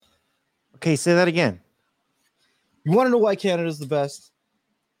Okay, say that again. You want to know why Canada's the best?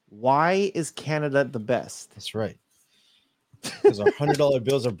 Why is Canada the best? That's right. Because our $100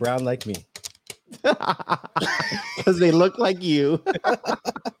 bills are brown like me. Because they look like you.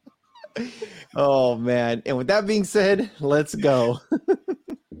 Oh, man. And with that being said, let's go.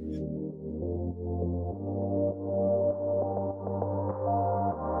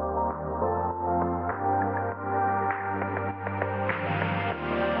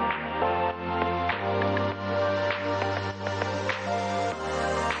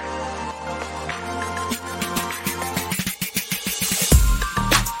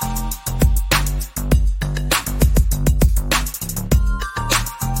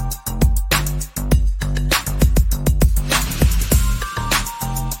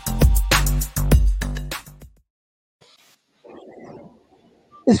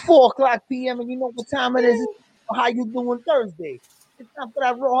 It's 4:00 p.m. and you know what time it is. How you doing Thursday? It's time for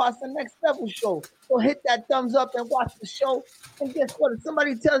that Rojas the Next Level show. So hit that thumbs up and watch the show. And guess what? If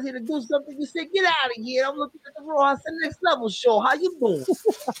somebody tells you to do something, you say, get out of here. I'm looking at the Rojas the Next Level show. How you doing?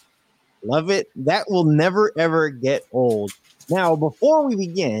 Love it. That will never, ever get old. Now, before we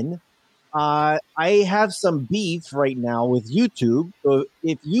begin, I have some beef right now with YouTube. So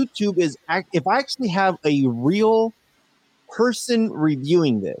if YouTube is, if I actually have a real person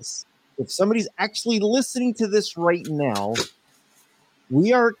reviewing this, if somebody's actually listening to this right now,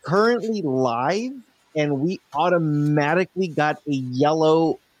 we are currently live and we automatically got a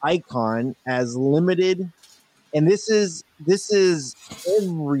yellow icon as limited. And this is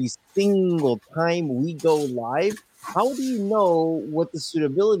every single time we go live. How do you know what the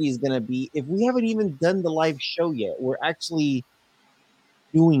suitability is going to be if we haven't even done the live show yet? We're actually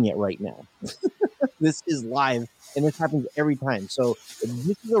doing it right now. This is live, and this happens every time. So if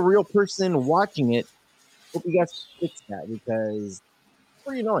this is a real person watching it, hope you guys fix that because it's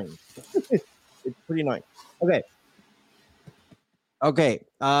pretty annoying. It's pretty annoying. Okay.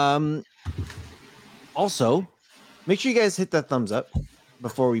 Also, make sure you guys hit that thumbs up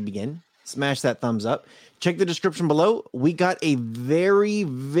before we begin. Smash that thumbs up. Check the description below. We got a very,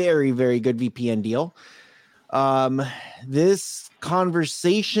 very, very good VPN deal. This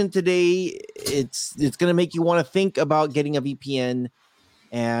conversation today, it's going to make you want to think about getting a VPN.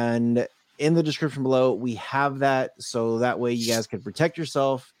 And in the description below, we have that. So that way you guys can protect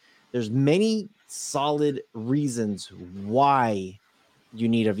yourself. There's many solid reasons why you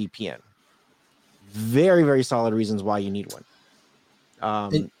need a VPN. Very, very solid reasons why you need one.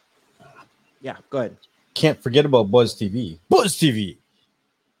 Yeah, go ahead. Can't forget about Buzz TV. Buzz TV.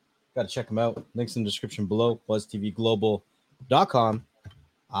 Got to check them out. Links in the description below. BuzzTVGlobal.com.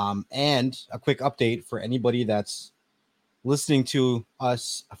 And a quick update for anybody that's listening to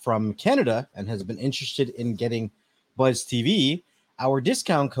us from Canada and has been interested in getting Buzz TV. Our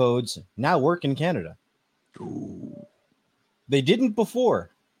discount codes now work in Canada. Ooh. They didn't before.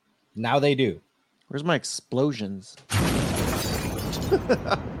 Now they do. Where's my explosions?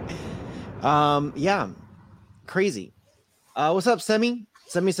 Yeah, crazy. What's up, Semi?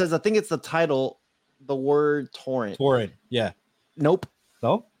 Semi says, I think it's the title, the word torrent. Torrent, yeah. Nope.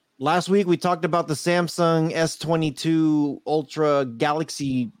 No? Last week, we talked about the Samsung S22 Ultra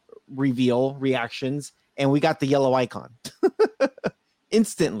Galaxy reveal reactions, and we got the yellow icon.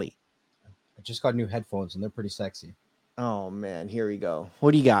 Instantly. I just got new headphones, and they're pretty sexy. Oh, man. Here we go.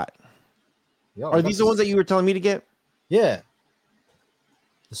 What do you got? Yo, Are these the ones that you were telling me to get? Yeah.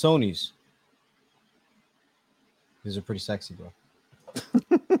 The Sonys. These are pretty sexy, bro.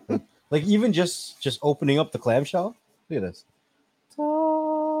 like even just opening up the clamshell. Look at this.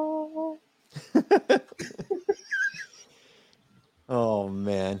 Oh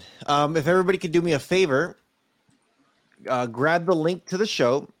man. If everybody could do me a favor, grab the link to the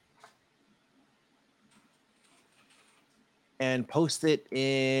show and post it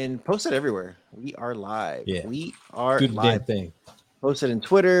everywhere. We are live. Yeah. We are do the live. damn thing. Post it in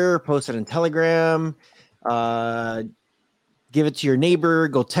Twitter, post it in Telegram, give it to your neighbor,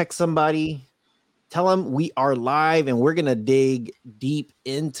 go text somebody, tell them we are live and we're going to dig deep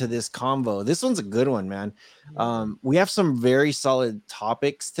into this convo. This one's a good one, man. We have some very solid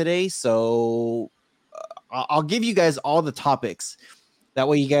topics today. So I'll give you guys all the topics. That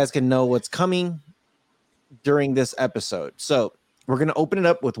way you guys can know what's coming during this episode. So we're going to open it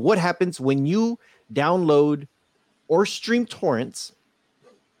up with what happens when you download or stream torrents.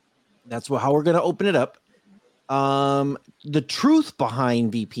 That's how we're going to open it up. The truth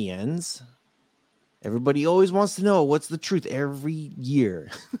behind VPNs. Everybody always wants to know what's the truth every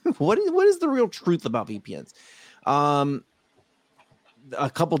year. What is the real truth about VPNs? A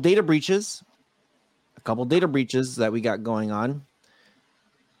couple data breaches that we got going on.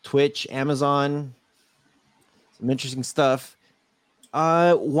 Twitch, Amazon. Some interesting stuff.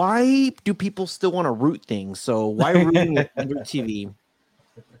 Why do people still want to root things? So why rooting with Android TV?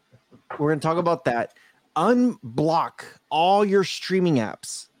 We're going to talk about that. Unblock all your streaming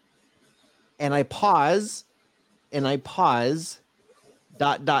apps. And I pause.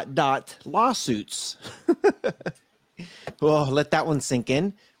 Lawsuits. Well, let that one sink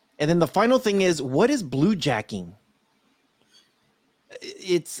in. And then the final thing is, what is bluejacking?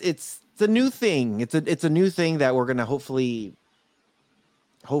 It's a new thing. It's a new thing that we're gonna hopefully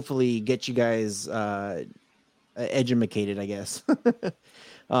get you guys educated, I guess.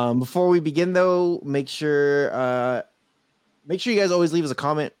 Before we begin, though, make sure you guys always leave us a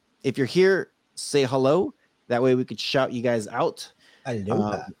comment. If you're here, say hello. That way we could shout you guys out.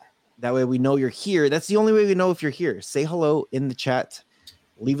 That way we know you're here. That's the only way we know if you're here. Say hello in the chat.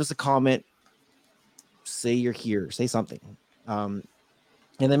 Leave us a comment. Say you're here. Say something.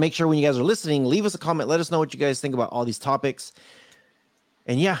 And then make sure when you guys are listening, leave us a comment. Let us know what you guys think about all these topics.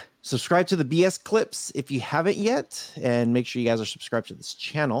 And yeah, subscribe to the BS Clips if you haven't yet. And make sure you guys are subscribed to this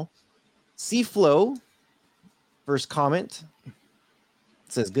channel. C-Flow, first comment. It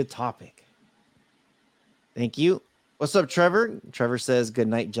says, good topic. Thank you. What's up, Trevor? Trevor says, good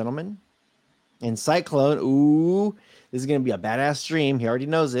night, gentlemen. And Cyclone, ooh, this is going to be a badass stream. He already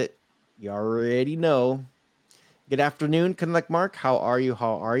knows it. You already know. Good afternoon, Connect Mark. How are you?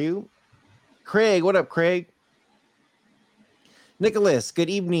 How are you? Craig, what up, Craig? Nicholas, good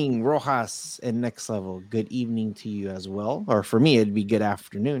evening. Rojas and Next Level, good evening to you as well. Or for me, it'd be good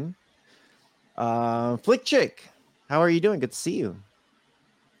afternoon. Flick Chick, how are you doing? Good to see you.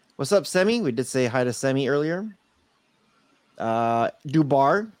 What's up, Semi? We did say hi to Semi earlier.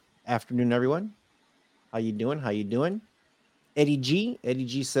 Dubar, afternoon, everyone. How you doing? How you doing? Eddie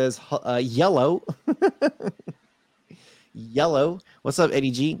G says yellow. Yellow. What's up,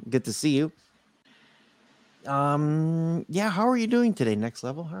 Eddie G? Good to see you. Yeah, how are you doing today, Next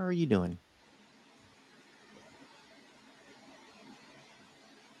Level? How are you doing?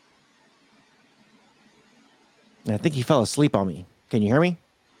 I think he fell asleep on me. Can you hear me?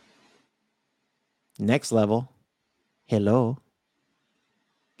 Next Level. Hello.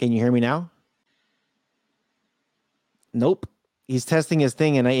 Can you hear me now? Nope. He's testing his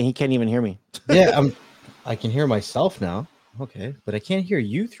thing and he can't even hear me. Yeah, I can hear myself now. Okay, but I can't hear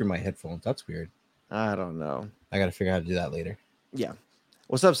you through my headphones. That's weird. I don't know. I got to figure out how to do that later. Yeah.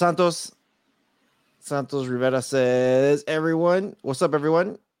 What's up, Santos? Santos Rivera says, everyone. What's up,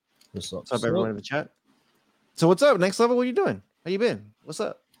 everyone? What's up, everyone in the chat? So what's up? Next Level, what are you doing? How you been? What's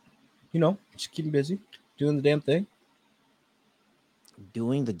up? You know, just keeping busy, doing the damn thing.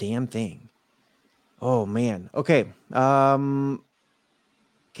 Doing the damn thing. Oh, man. Okay.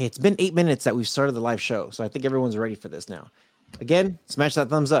 Okay, it's been 8 minutes that we've started the live show, so I think everyone's ready for this now. Again, smash that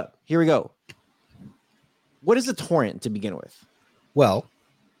thumbs up. Here we go. What is a torrent to begin with? Well,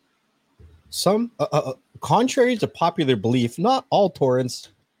 some contrary to popular belief, not all torrents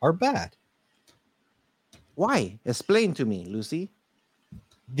are bad. Why? Explain to me, Lucy.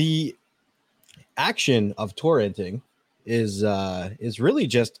 The action of torrenting is really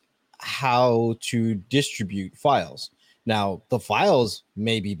just how to distribute files. Now, the files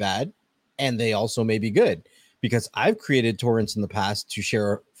may be bad, and they also may be good, because I've created torrents in the past to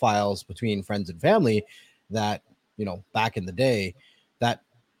share files between friends and family that, you know, back in the day, that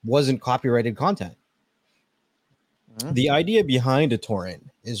wasn't copyrighted content. Mm-hmm. The idea behind a torrent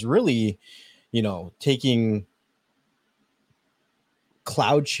is really, you know, taking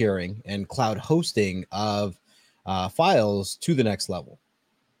cloud sharing and cloud hosting of files to the next level.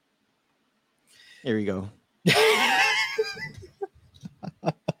 Here we go.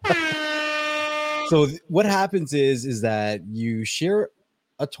 So what happens is that you share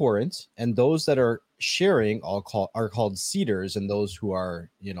a torrent, and those that are sharing are called seeders, and those who are,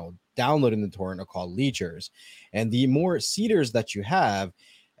 you know, downloading the torrent are called leechers. And the more seeders that you have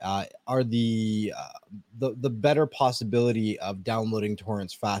are the better possibility of downloading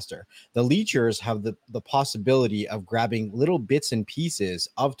torrents faster. The leechers have the possibility of grabbing little bits and pieces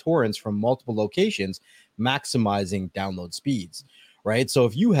of torrents from multiple locations, maximizing download speeds, right? So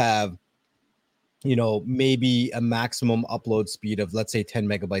if you have, you know, maybe a maximum upload speed of, let's say, 10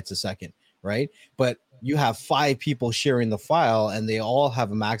 megabytes a second, right? But you have 5 people sharing the file and they all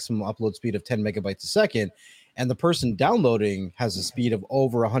have a maximum upload speed of 10 megabytes a second, and the person downloading has a speed of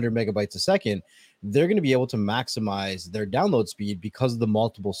over 100 megabytes a second, they're going to be able to maximize their download speed because of the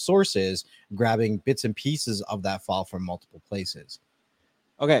multiple sources grabbing bits and pieces of that file from multiple places.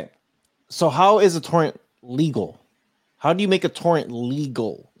 Okay. So how is a torrent legal? How do you make a torrent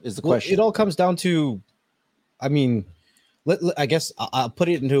legal is the question. It all comes down to, I mean, I guess I'll put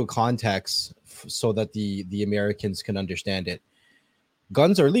it into a context so that the Americans can understand it.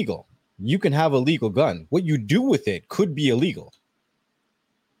 Guns are legal. You can have a legal gun. What you do with it could be illegal.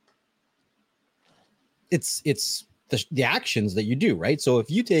 It's the actions that you do, right? So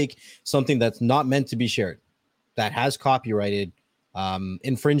if you take something that's not meant to be shared, that has copyrighted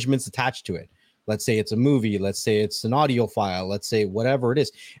infringements attached to it, let's say it's a movie, let's say it's an audio file, let's say whatever it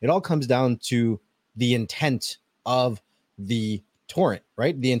is, it all comes down to the intent of the torrent,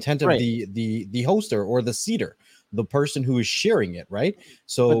 right? The intent of the hoster or the seeder, the person who is sharing it, right?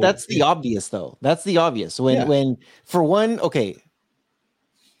 So but that's the obvious, though. That's the obvious. When for one, okay.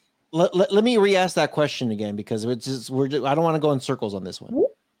 Let me re-ask that question again, because it's just, I don't want to go in circles on this one.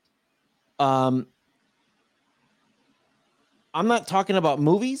 I'm not talking about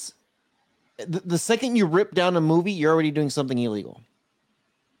movies. The second you rip down a movie, you're already doing something illegal.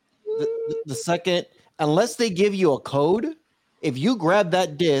 The second, unless they give you a code, if you grab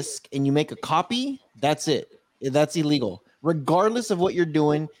that disc and you make a copy, that's it. That's illegal. Regardless of what you're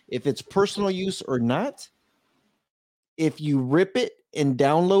doing, if it's personal use or not, if you rip it and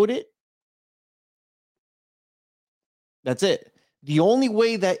download it, that's it. The only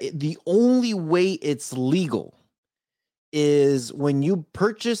way it's legal is when you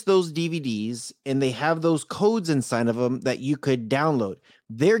purchase those DVDs and they have those codes inside of them that you could download.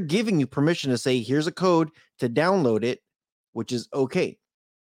 They're giving you permission to say, here's a code to download it, which is okay.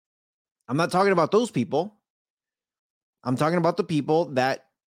 I'm not talking about those people. I'm talking about the people that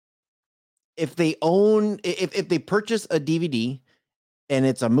if they purchase a DVD and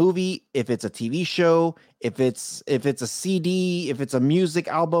it's a movie, if it's a TV show, if it's a CD, if it's a music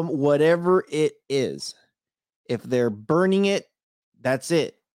album, whatever it is, if they're burning it, that's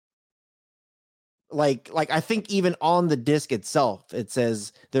it. Like I think even on the disc itself, it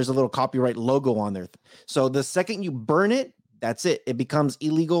says there's a little copyright logo on there. So the second you burn it, that's it. It becomes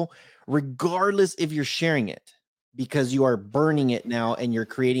illegal, regardless if you're sharing it, because you are burning it now and you're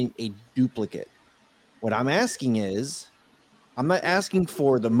creating a duplicate. What I'm asking is, I'm not asking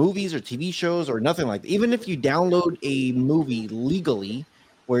for the movies or TV shows or nothing like that. Even if you download a movie legally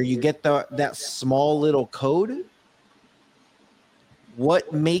where you get that small little code,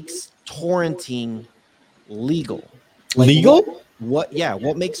 what makes torrenting legal? Legal? What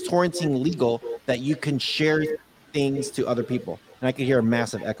makes torrenting legal that you can share things to other people? And I can hear a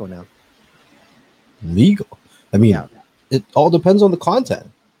massive echo now. Legal? I mean, it all depends on the content.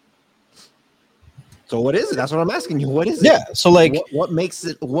 So what is it? That's what I'm asking you. What is it? Yeah. So like, what makes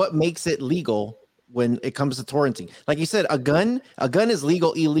it legal when it comes to torrenting? Like you said, a gun is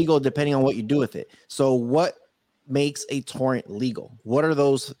legal, illegal, depending on what you do with it. So what makes a torrent legal? What are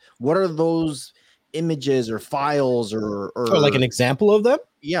those images or files or like an example of them?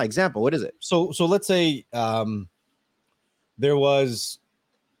 Yeah, example. What is it? So let's say there was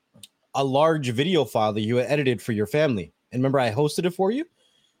a large video file that you had edited for your family. And remember, I hosted it for you.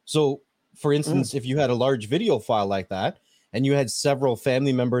 So for instance, if you had a large video file like that and you had several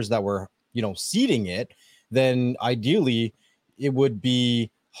family members that were, seeding it, then ideally it would be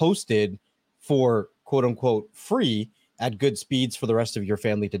hosted for quote unquote free at good speeds for the rest of your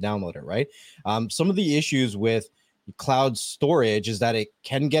family to download it, right? Some of the issues with cloud storage is that it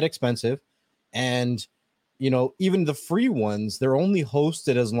can get expensive, and even the free ones, they're only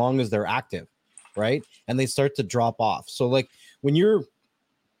hosted as long as they're active, right? And they start to drop off. So like when you're,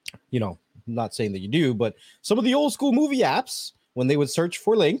 I'm not saying that you do, but some of the old school movie apps, when they would search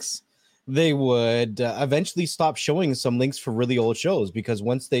for links, they would eventually stop showing some links for really old shows, because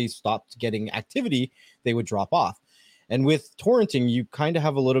once they stopped getting activity, they would drop off. And with torrenting, you kind of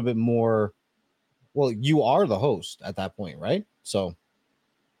have a little bit more, well, you are the host at that point, right? So,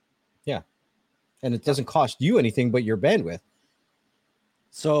 yeah. And it doesn't cost you anything but your bandwidth.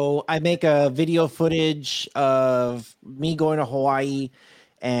 So I make a video footage of me going to Hawaii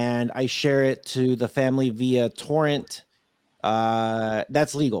and I share it to the family via torrent.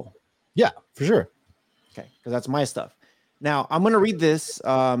 That's legal. Yeah, for sure. Okay, because that's my stuff. Now I'm gonna read this.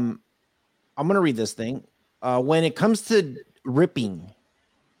 I'm gonna read this thing. When it comes to ripping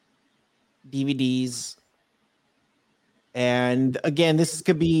DVDs, and again, this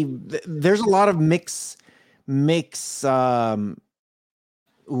could be. There's a lot of mix. I don't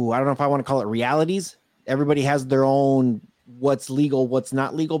know if I want to call it realities. Everybody has their own what's legal, what's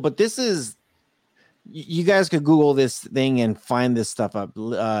not legal. But this is, you guys could Google this thing and find this stuff up.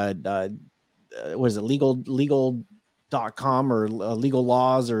 What is it? Legal.com or legal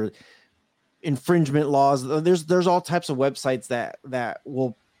laws or infringement laws. There's all types of websites that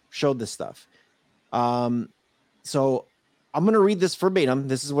will show this stuff. So I'm going to read this verbatim.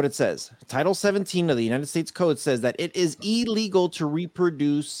 This is what it says. Title 17 of the United States Code says that it is illegal to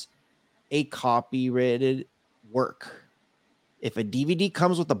reproduce a copyrighted work. If a DVD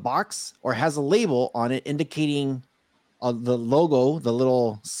comes with a box or has a label on it indicating the logo, the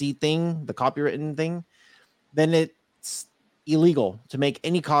little C thing, the copywritten thing, then it's illegal to make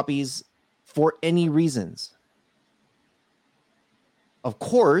any copies for any reasons. Of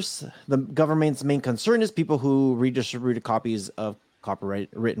course, the government's main concern is people who redistributed copies of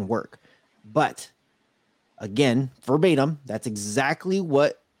copyright-written work. But again, verbatim, that's exactly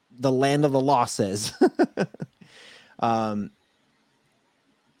what the land of the law says.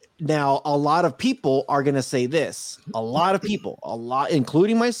 Now, a lot of people are going to say this. A lot of people,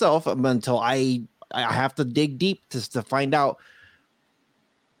 including myself, until I have to dig deep to find out,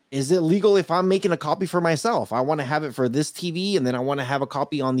 is it legal if I'm making a copy for myself? I want to have it for this TV, and then I want to have a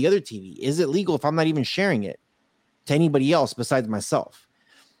copy on the other TV. Is it legal if I'm not even sharing it to anybody else besides myself?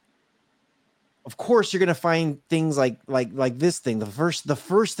 Of course, you're going to find things like this thing. The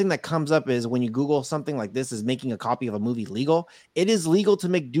first thing that comes up is when you Google something like this, is making a copy of a movie legal? It is legal to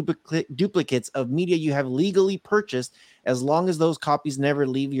make duplicates of media you have legally purchased as long as those copies never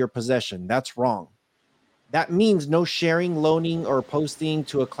leave your possession. That's wrong. That means no sharing, loaning, or posting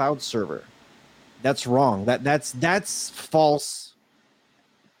to a cloud server. That's wrong. That's false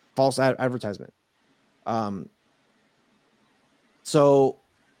advertisement. So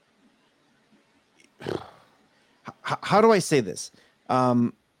how do I say this?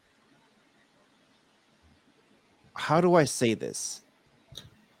 How do I say this?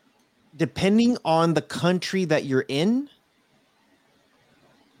 Depending on the country that you're in,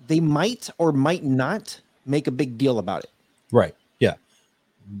 they might or might not make a big deal about it. Right. Yeah.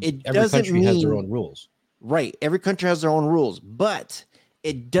 Every country has their own rules. Right. Every country has their own rules, but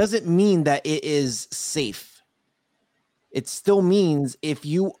it doesn't mean that it is safe. It still means if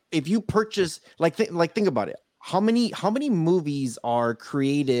you purchase, think about it. How many movies are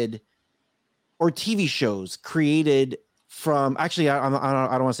created or TV shows created from, actually, I don't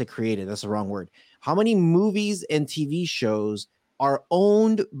want to say created. That's the wrong word. How many movies and TV shows are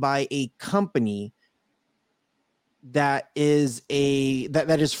owned by a company that is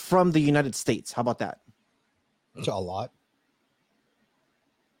that is from the United States? How about that? It's a lot.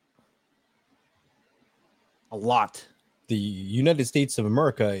 A lot. The United States of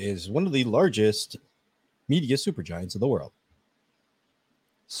America is one of the largest media supergiants of the world.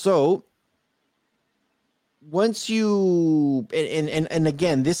 So once you and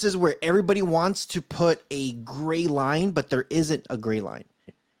again, this is where everybody wants to put a gray line, but there isn't a gray line.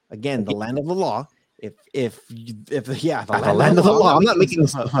 Again, the land of the law. The land of the law. I'm not making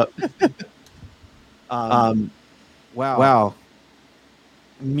this up. Wow.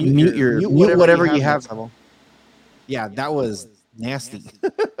 Mute whatever you have. Yeah, that was nasty.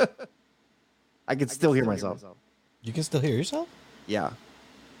 I could still hear myself. You can still hear yourself? Yeah.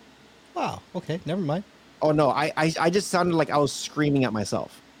 Wow. Okay. Never mind. Oh no, I just sounded like I was screaming at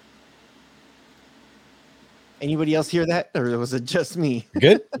myself. Anybody else hear that, or was it just me?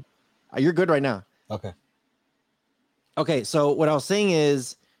 Good. You're good right now. Okay. Okay. So what I was saying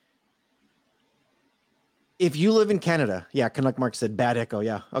is, if you live in Canada, yeah, Canuck Mark said bad echo.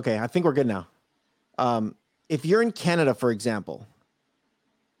 Yeah. Okay. I think we're good now. If you're in Canada, for example,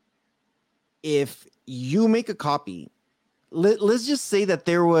 if you make a copy, let's just say that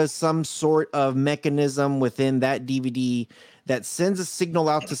there was some sort of mechanism within that DVD that sends a signal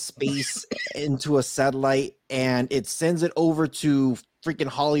out to space into a satellite, and it sends it over to freaking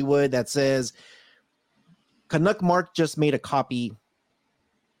Hollywood that says Canuck Mark just made a copy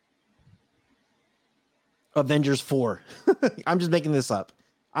of Avengers 4. I'm just making this up.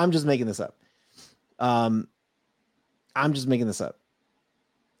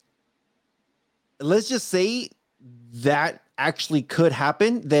 Let's just say that actually could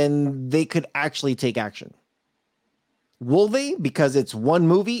happen, then they could actually take action. Will they? Because it's one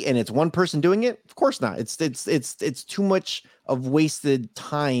movie and it's one person doing it? Of course not. It's too much of wasted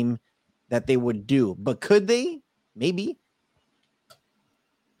time that they would do. But could they? Maybe.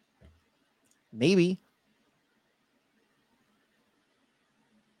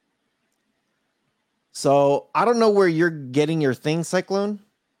 So I don't know where you're getting your thing, Cyclone,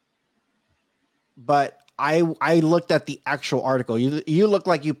 but I looked at the actual article. You look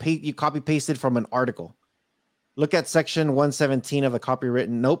like you copy pasted from an article. Look at section 117 of the copywritten.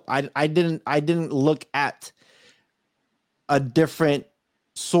 Nope, I didn't look at a different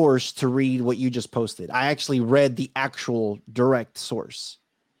source to read what you just posted. I actually read the actual direct source.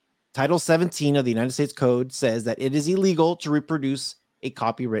 Title 17 of the United States Code says that it is illegal to reproduce a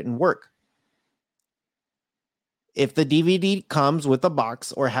copywritten work. If the DVD comes with a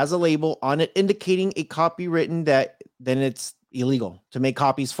box or has a label on it indicating a copywritten, then it's illegal to make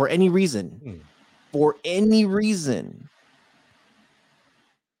copies for any reason. For any reason.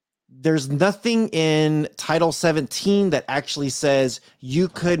 There's nothing in Title 17 that actually says you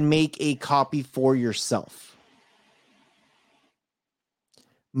could make a copy for yourself.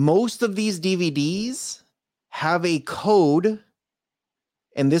 Most of these DVDs have a code,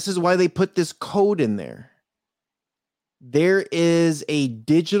 and this is why they put this code in there. There is a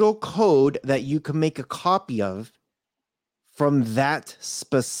digital code that you can make a copy of from that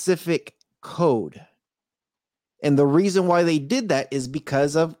specific code. And the reason why they did that is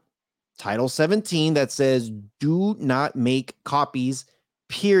because of Title 17 that says do not make copies,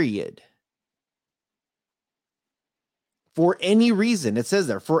 period. For any reason. It says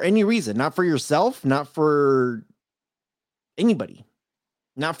there, for any reason. Not for yourself, not for anybody.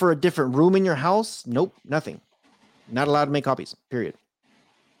 Not for a different room in your house. Nope, nothing. Not allowed to make copies, period.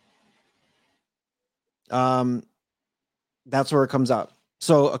 That's where it comes out.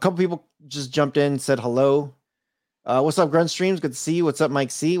 So a couple people just jumped in, said hello. What's up, Grunt Streams? Good to see you. What's up,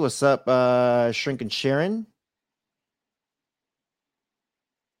 Mike C? What's up, Shrink and Sharon?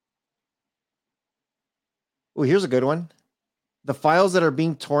 Oh, here's a good one. The files that are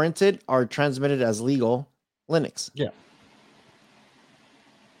being torrented are transmitted as legal Linux. Yeah.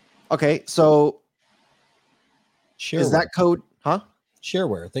 Okay, so Shareware. is that code, huh?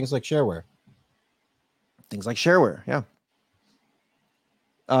 Shareware, things like shareware. Things like shareware, yeah.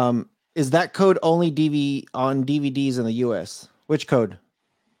 Is that code only on DVDs in the US? Which code?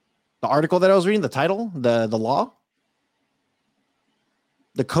 The article that I was reading, the title, the law?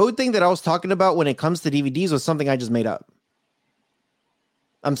 The code thing that I was talking about when it comes to DVDs was something I just made up.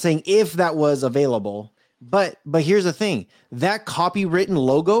 I'm saying if that was available, but here's the thing. That copywritten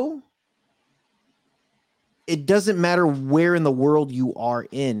logo, it doesn't matter where in the world you are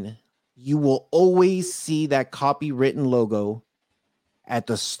in. You will always see that copywritten logo at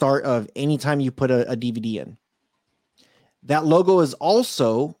the start of any time you put a DVD in. That logo is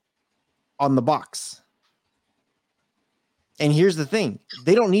also on the box. And here's the thing.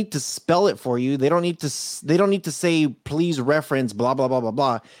 They don't need to spell it for you. They don't need to say, please reference, blah, blah, blah, blah,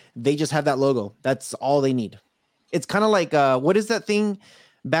 blah. They just have that logo. That's all they need. It's kind of like, what is that thing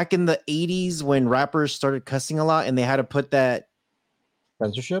back in the 80s when rappers started cussing a lot and they had to put that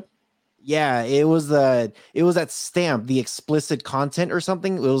Censorship? Yeah, it was that stamp, the explicit content or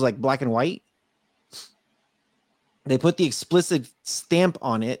something. It was like black and white. They put the explicit stamp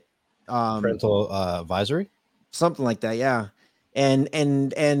on it. Parental advisory? Something like that, yeah. And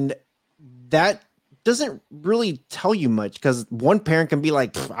that doesn't really tell you much because one parent can be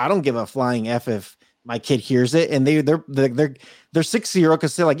like, I don't give a flying F if my kid hears it, and their 6-year-old can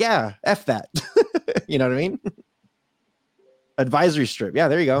say like, yeah, F that. You know what I mean? Advisory strip. Yeah,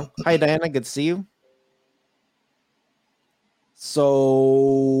 there you go. Hi, Diana. Good to see you.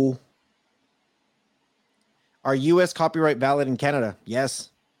 So, are U.S. copyright valid in Canada? Yes.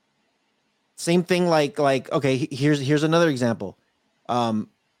 Same thing. Like. Okay, here's another example. When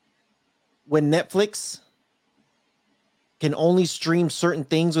Netflix can only stream certain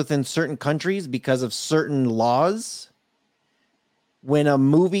things within certain countries because of certain laws, when a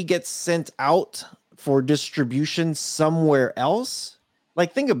movie gets sent out for distribution somewhere else,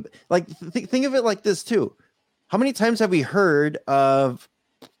 like think of it like this too. How many times have we heard of,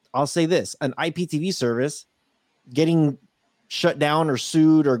 I'll say this, an IPTV service getting shut down or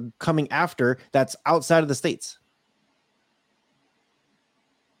sued or coming after that's outside of the States?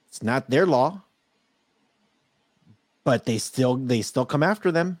 It's not their law, but they still come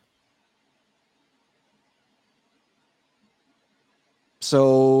after them.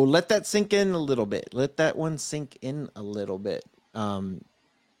 So let that sink in a little bit. Let that one sink in a little bit.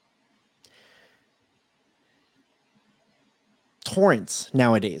 Torrents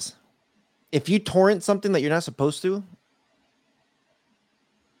nowadays. If you torrent something that you're not supposed to,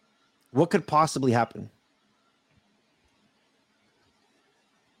 what could possibly happen?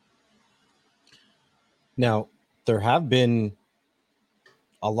 Now, there have been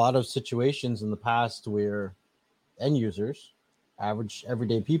a lot of situations in the past where end users, average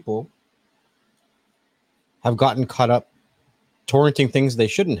everyday people, have gotten caught up torrenting things they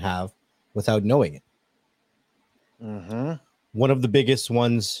shouldn't have without knowing it. Mm-hmm. One of the biggest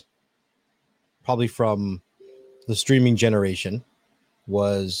ones, probably from the streaming generation,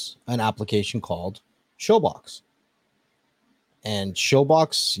 was an application called Showbox. And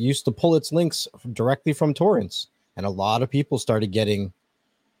Showbox used to pull its links directly from torrents. And a lot of people started getting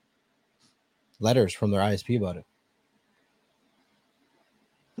letters from their ISP about it.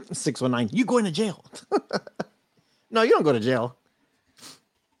 619, you going to jail. No, you don't go to jail.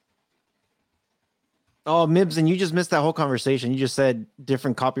 Oh, Mibs, and you just missed that whole conversation. You just said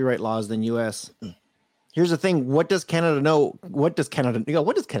different copyright laws than U.S. Here's the thing: what does Canada know? What does Canada?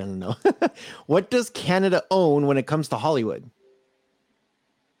 What does Canada know? What does Canada own when it comes to Hollywood?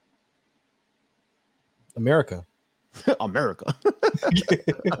 America. America.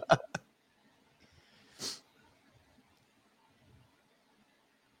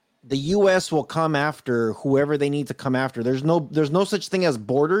 The U.S. will come after whoever they need to come after. There's no such thing as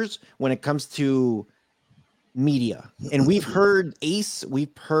borders when it comes to media. And we've heard ACE,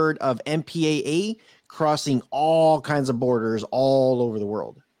 we've heard of MPAA crossing all kinds of borders all over the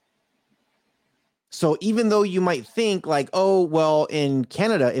world. So even though you might think like, oh, well, in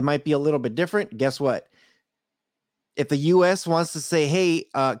Canada, it might be a little bit different. Guess what? If the U.S. wants to say, hey,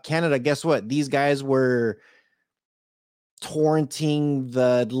 Canada, guess what? These guys were torrenting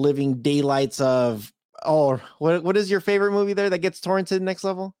the living daylights of, oh, what is your favorite movie there that gets torrented next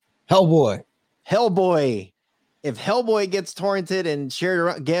level? Hellboy. If Hellboy gets torrented and shared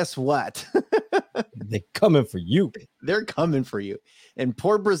around, guess what? They're coming for you. They're coming for you. And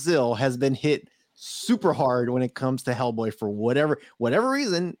poor Brazil has been hit super hard when it comes to Hellboy for whatever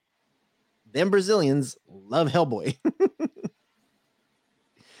reason. Them Brazilians love Hellboy.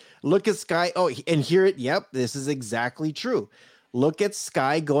 Look at Sky. Oh, and hear it. Yep, this is exactly true. Look at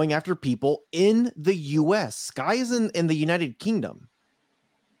Sky going after people in the U.S. Sky is in the United Kingdom.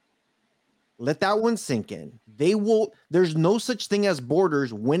 Let that one sink in. There's no such thing as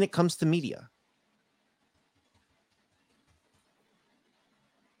borders when it comes to media.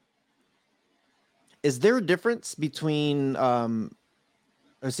 Is there a difference between,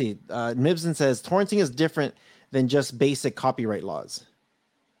 let's see, Mibson says, torrenting is different than just basic copyright laws.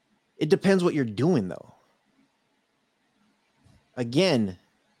 It depends what you're doing, though. Again,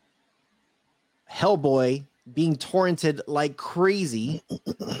 Hellboy being torrented like crazy,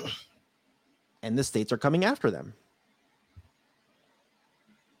 and the states are coming after them.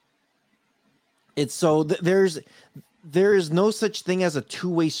 It's so there is no such thing as a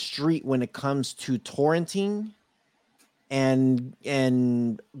two-way street when it comes to torrenting and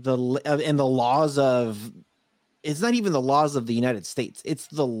the laws of. It's not even the laws of the United States. It's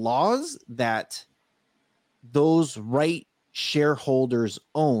the laws that those right shareholders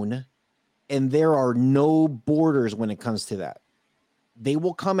own, and there are no borders when it comes to that. They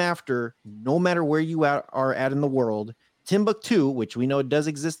will come after no matter where you are at in the world. Timbuktu, which we know does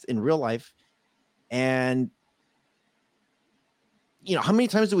exist in real life, and you know, how many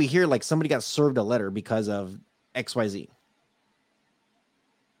times do we hear like somebody got served a letter because of XYZ?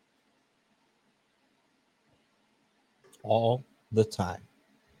 All the time.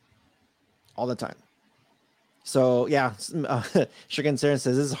 All the time. So yeah, Sugar Saren says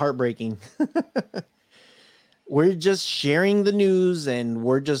this is heartbreaking. We're just sharing the news, and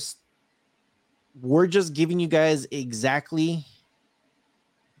we're just giving you guys exactly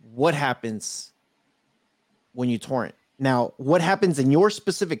what happens when you torrent. Now, what happens in your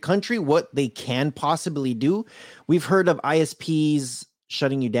specific country, what they can possibly do. We've heard of ISPs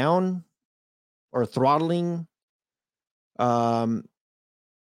shutting you down or throttling. What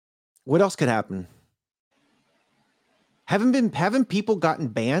else could happen? Haven't people gotten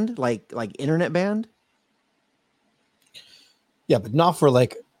banned, like internet banned? Yeah, but not for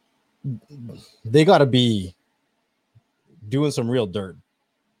like, they got to be doing some real dirt.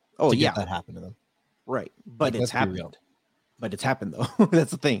 Oh, to yeah, get that happened to them. Right. But Like, it's let's be real. happened. But it's happened though.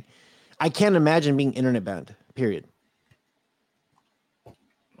 That's the thing. I can't imagine being internet banned, period.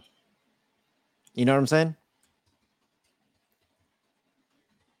 You know what I'm saying?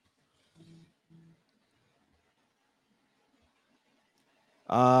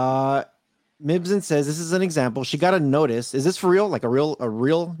 Mibson says this is an example. She got a notice. Is this for real? Like a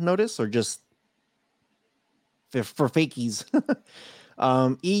real notice, or just for fakies?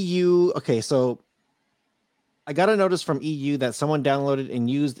 EU. Okay, so I got a notice from EU that someone downloaded and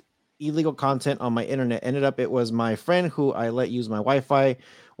used illegal content on my internet. Ended up it was my friend who I let use my Wi-Fi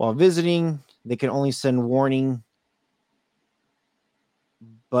while visiting. They can only send warning,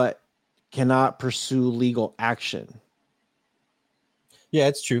 but cannot pursue legal action. Yeah,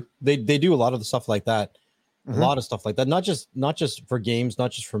 it's true. They do a lot of the stuff like that. Mhm. A lot of stuff like that. Not just for games,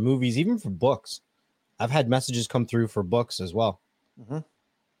 not just for movies, even for books. I've had messages come through for books as well. Mhm.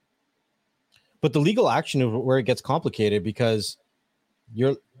 But the legal action is where it gets complicated, because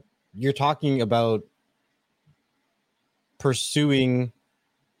you're talking about pursuing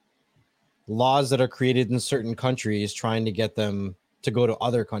laws that are created in certain countries, trying to get them to go to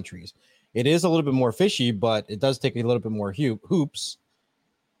other countries. It is a little bit more fishy, but it does take a little bit more hoops.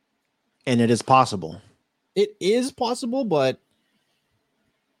 And it is possible. It is possible, but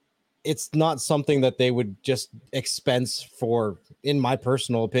it's not something that they would just expense for, in my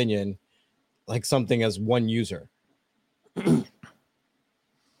personal opinion, like something as one user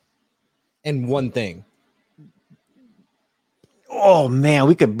and one thing. Oh man,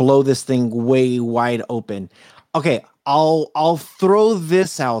 we could blow this thing way wide open. Okay, I'll throw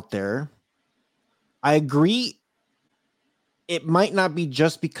this out there. I agree. It might not be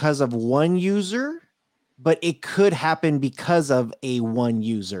just because of one user, but it could happen because of a one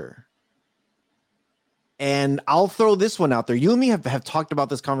user. And I'll throw this one out there. You and me have talked about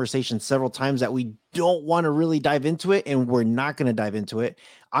this conversation several times that we don't want to really dive into it, and we're not going to dive into it.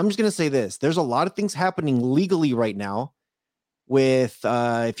 I'm just going to say this. There's a lot of things happening legally right now with,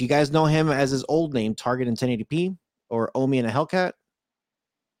 if you guys know him as his old name, Target in 1080p or Omi and a Hellcat.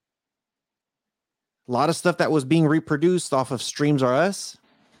 A lot of stuff that was being reproduced off of Streams R Us.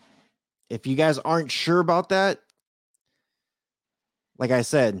 If you guys aren't sure about that, like I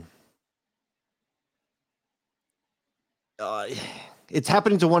said, it's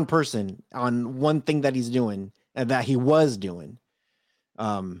happening to one person on one thing that he's doing and that he was doing.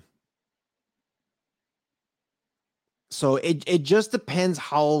 So it just depends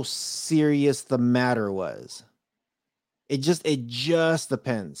how serious the matter was. It just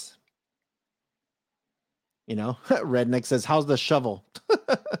depends. You know, Redneck says, "How's the shovel?"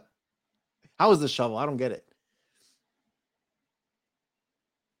 How is the shovel? I don't get it.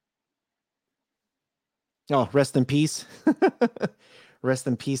 Oh, rest in peace. Rest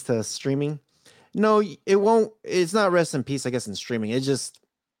in peace to streaming. No, it won't. It's not rest in peace, I guess, in streaming. It just,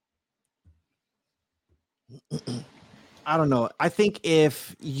 I don't know. I think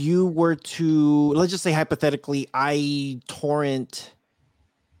if you were to, let's just say hypothetically, I torrent,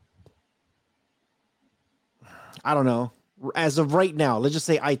 I don't know. As of right now, let's just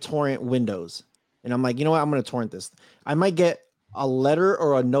say I torrent Windows. And I'm like, you know what? I'm going to torrent this. I might get a letter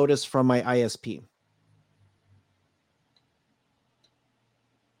or a notice from my ISP.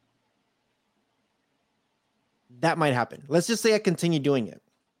 That might happen. Let's just say I continue doing it.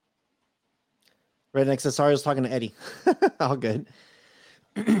 Redneck says, sorry, I was talking to Eddie. All good.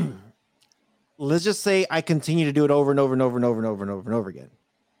 Let's just say I continue to do it over and over and over and over and over and over and over again.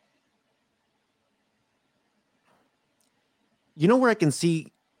 You know where I can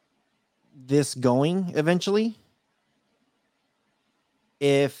see this going eventually?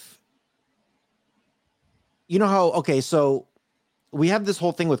 If, you know how, okay, so we have this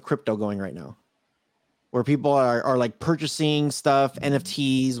whole thing with crypto going right now, where people are like purchasing stuff,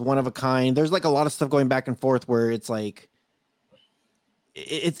 NFTs, one of a kind. There's like a lot of stuff going back and forth where it's like,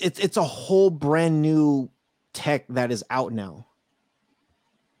 it's a whole brand new tech that is out now.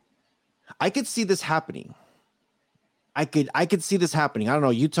 I could see this happening. I could see this happening. I don't know.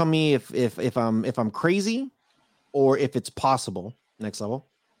 You tell me if I'm crazy or if it's possible. Next level.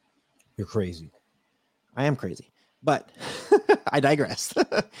 You're crazy. I am crazy, but I digress.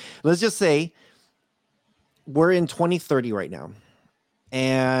 Let's just say we're in 2030 right now,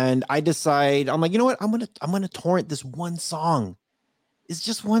 and I decide, I'm like, you know what? I'm gonna torrent this one song. It's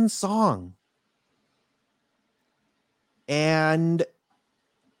just one song, and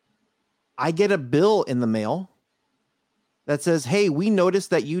I get a bill in the mail that says, hey, we noticed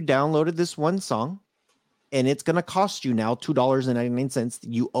that you downloaded this one song, and it's gonna cost you now $2.99.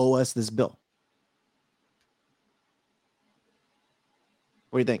 You owe us this bill.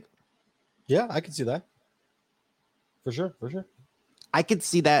 What do you think? Yeah, I can see that. For sure. I could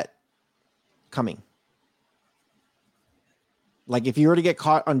see that coming. Like if you were to get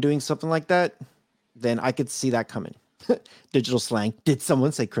caught on doing something like that, then I could see that coming. Digital slang. Did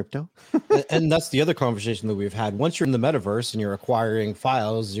someone say crypto? And that's the other conversation that we've had. Once you're in the metaverse and you're acquiring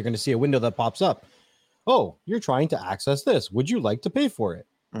files, you're going to see a window that pops up. Oh, you're trying to access this. Would you like to pay for it?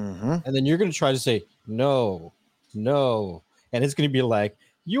 Mm-hmm. And then you're going to try to say, no. And it's going to be like,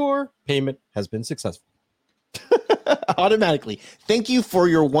 your payment has been successful. Automatically. Thank you for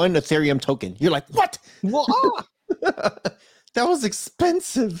your one Ethereum token. You're like, what? That was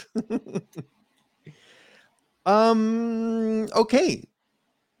expensive. Okay.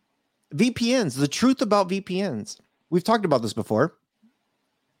 VPNs. The truth about VPNs. We've talked about this before.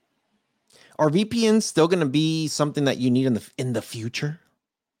 Are VPNs still going to be something that you need in the future?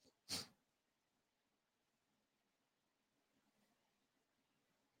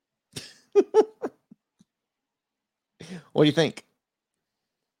 What do you think?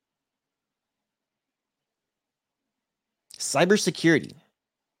 Cybersecurity.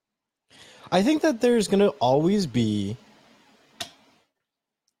 I think that there's going to always be,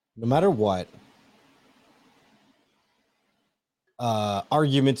 no matter what,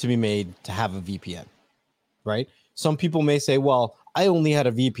 argument to be made to have a VPN. right? Some people may say, well, I only had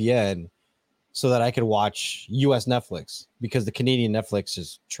a VPN so that I could watch US Netflix because the Canadian Netflix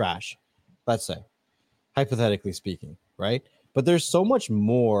is trash, let's say, hypothetically speaking, right? But there's so much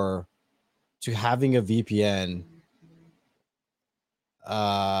more to having a VPN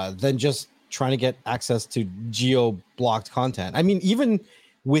than just trying to get access to geo-blocked content. I mean, even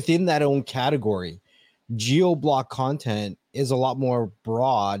within that own category, geo-blocked content is a lot more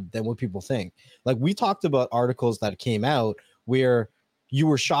broad than what people think. Like, we talked about articles that came out where you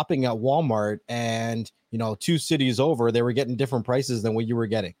were shopping at Walmart and, you know, 2 cities over, they were getting different prices than what you were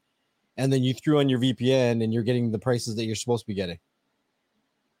getting. And then you threw on your VPN and you're getting the prices that you're supposed to be getting.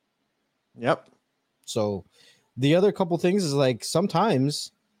 Yep. So the other couple things is, like,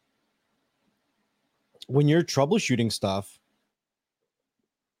 sometimes when you're troubleshooting stuff,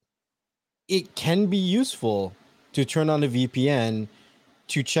 it can be useful to turn on a VPN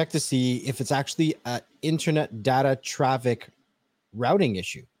to check to see if it's actually an internet data traffic routing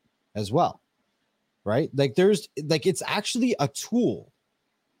issue as well, right? Like, there's, like, it's actually a tool.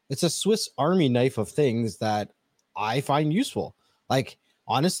 It's a Swiss Army knife of things that I find useful. Like,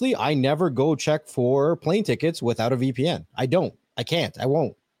 honestly, I never go check for plane tickets without a VPN. I don't. I can't. I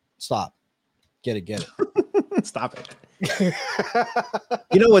won't. Stop. Get it. Stop it.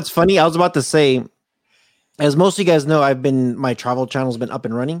 You know what's funny? I was about to say, as most of you guys know, my travel channel's been up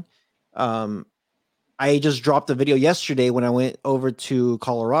and running. I just dropped a video yesterday when I went over to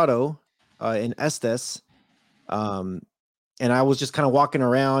Colorado in Estes. And I was just kind of walking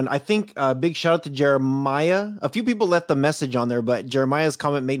around. I think big shout out to Jeremiah. A few people left a message on there, but Jeremiah's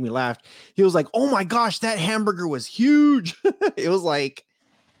comment made me laugh. He was like, "Oh my gosh, that hamburger was huge." It was like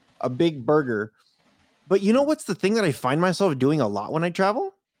a big burger. But you know what's the thing that I find myself doing a lot when I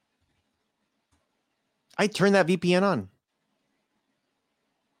travel? I turn that VPN on.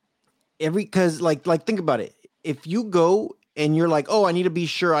 Because like think about it. If you go and you're like, "Oh, I need to be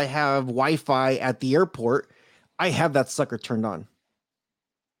sure I have Wi-Fi at the airport," I have that sucker turned on.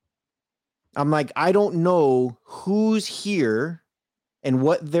 I'm like, I don't know who's here and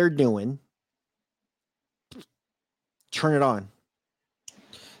what they're doing. Turn it on.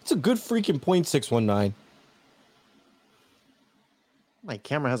 It's a good freaking point, 619. My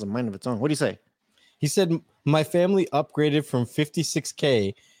camera has a mind of its own. What do you say? He said, my family upgraded from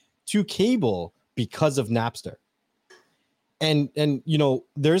 56K to cable because of Napster. And you know,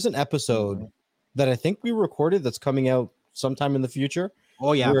 there's an episode that I think we recorded that's coming out sometime in the future.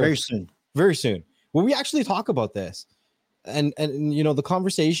 Oh yeah, very soon. Very soon. Well, we actually talk about this. And you know, the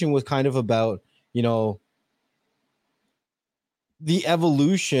conversation was kind of about, you know, the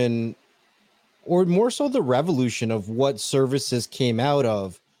evolution, or more so the revolution of what services came out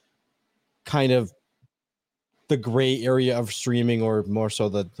of kind of the gray area of streaming, or more so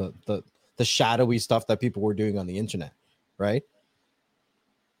the shadowy stuff that people were doing on the internet, right?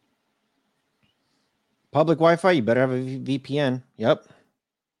 Public Wi-Fi, you better have a VPN. Yep.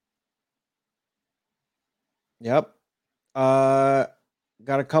 Got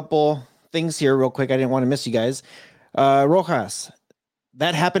a couple things here real quick. I didn't want to miss you guys. Rojas,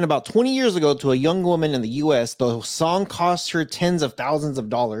 that happened about 20 years ago to a young woman in the US. The song cost her tens of thousands of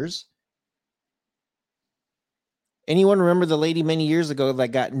dollars. Anyone remember the lady many years ago that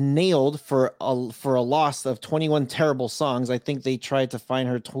got nailed for a loss of 21 terrible songs? I think they tried to fine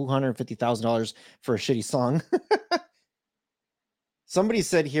her $250,000 for a shitty song. Somebody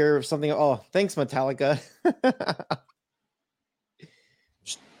said here something. Oh, thanks, Metallica.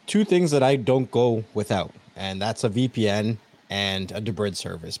 2 things that I don't go without, and that's a VPN and a Debrid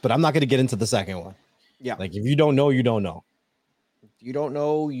service. But I'm not going to get into the second one. Yeah. Like, if you don't know, you don't know. If you don't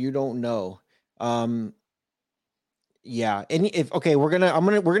know, you don't know. Yeah. And if we're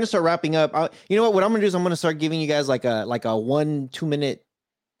gonna start wrapping up. You know what I'm gonna do is I'm gonna start giving you guys like a 1-2 minute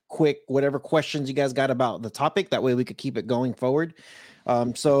quick whatever questions you guys got about the topic. That way we could keep it going forward.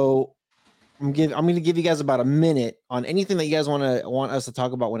 So I'm gonna give you guys about a minute on anything that you guys want us to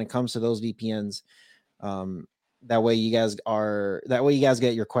talk about when it comes to those VPNs. That way you guys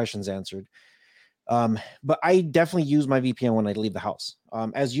get your questions answered. But I definitely use my VPN when I leave the house.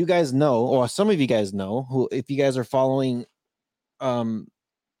 As you guys know, or some of you guys know, who, if you guys are following, again,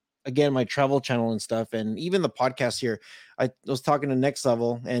 my travel channel and stuff, and even the podcast here, I was talking to Next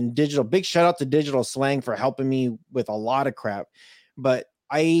Level and Digital. Big shout out to Digital Slang for helping me with a lot of crap. But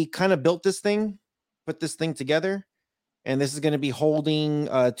I kind of put this thing together, and this is going to be holding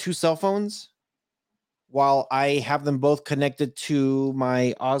 2 cell phones while I have them both connected to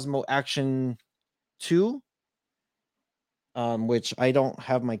my Osmo Action 2, which I don't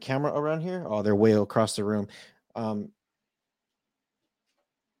have my camera around here. Oh, they're way across the room.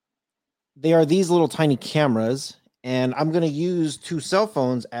 they are these little tiny cameras, and I'm going to use 2 cell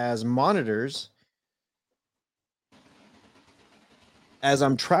phones as monitors as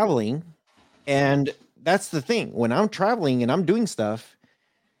I'm traveling. And that's the thing. When I'm traveling and I'm doing stuff,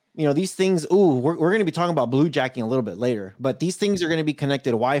 these things, we're going to be talking about blue jacking a little bit later, but these things are going to be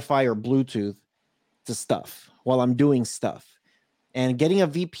connected Wi-Fi or Bluetooth to stuff while I'm doing stuff. And getting a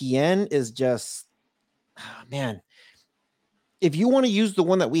VPN is just, man, if you want to use the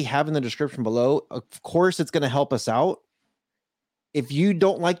one that we have in the description below, of course, it's going to help us out. If you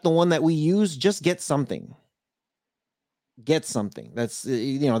don't like the one that we use, just get something. Get something. That's,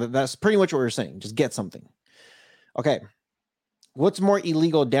 that's pretty much what we're saying. Just get something. Okay. What's more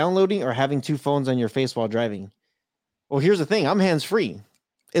illegal, downloading or having 2 phones on your face while driving? Well, here's the thing. I'm hands-free.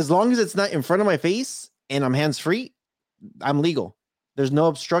 As long as it's not in front of my face and I'm hands-free, I'm legal. There's no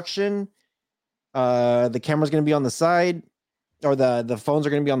obstruction. The camera's going to be on the side, or the phones are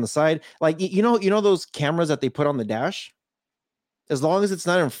going to be on the side. Like, those cameras that they put on the dash? As long as it's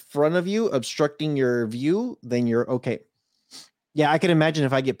not in front of you, obstructing your view, then you're okay. Yeah, I can imagine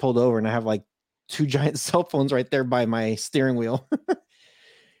if I get pulled over and I have like 2 giant cell phones right there by my steering wheel.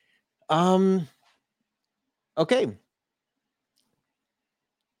 Okay.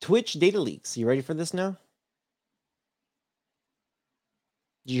 Twitch data leaks. You ready for this now?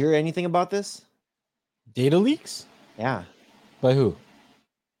 Did you hear anything about this? Data leaks? Yeah. By who?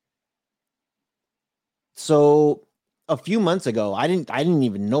 So a few months ago, I didn't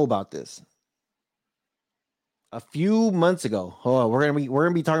even know about this. A few months ago, we're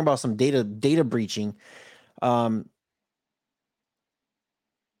gonna be talking about some data breaching.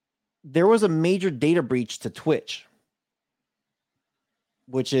 There was a major data breach to Twitch,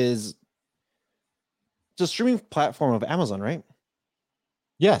 which is the streaming platform of Amazon, right?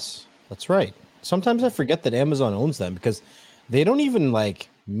 Yes, that's right. Sometimes I forget that Amazon owns them because they don't even like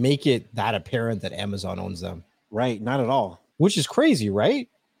make it that apparent that Amazon owns them. Right, not at all. Which is crazy, right?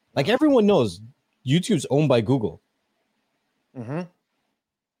 Like everyone knows YouTube's owned by Google. Mm-hmm.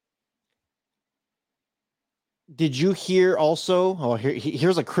 Did you hear also? Oh,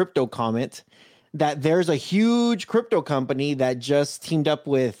 here's a crypto comment that there's a huge crypto company that just teamed up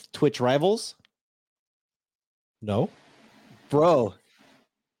with Twitch rivals. No, bro,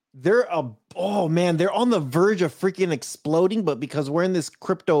 they're on the verge of freaking exploding, but because we're in this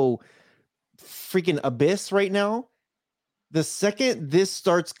crypto freaking abyss right now, the second this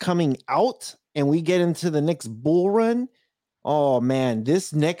starts coming out and we get into the next bull run, oh man,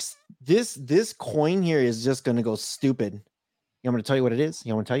 this coin here is just gonna go stupid. I'm gonna tell you what it is.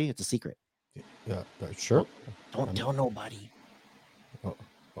 You want to tell you? It's a secret. Yeah, sure. Don't tell nobody. Oh,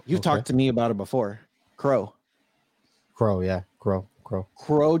 You've talked to me about it before. Crow, yeah, Crow.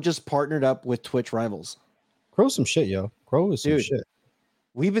 Crow just partnered up with Twitch rivals. Crow's some shit, yo. Crow is some shit.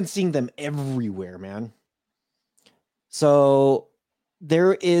 We've been seeing them everywhere, man. So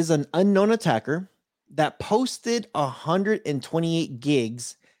there is an unknown attacker that posted 128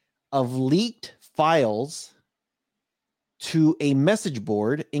 gigs of leaked files to a message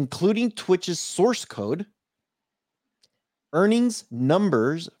board, including Twitch's source code, earnings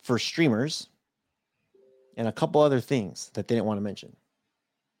numbers for streamers, and a couple other things that they didn't want to mention.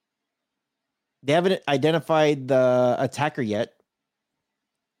 They haven't identified the attacker yet.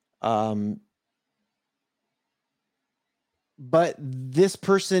 But this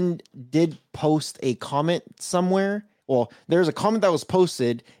person did post a comment somewhere. Well, there's a comment that was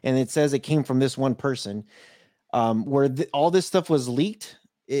posted, and it says it came from this one person, where all this stuff was leaked.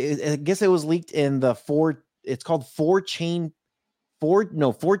 I guess it was leaked in the it's called 4chan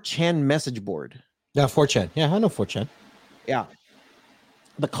message board. Yeah, 4chan. Yeah, I know 4chan. Yeah.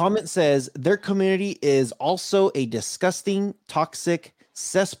 The comment says their community is also a disgusting, toxic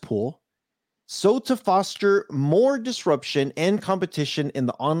cesspool. So to foster more disruption and competition in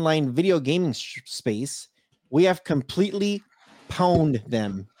the online video gaming space, we have completely pwned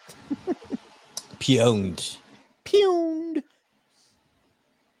them. Pwned.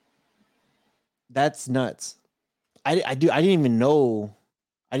 That's nuts. I didn't even know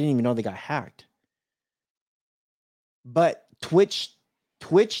they got hacked. But Twitch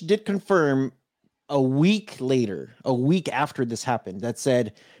did confirm a week after this happened, that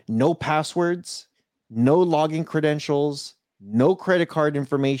said no passwords, no login credentials, no credit card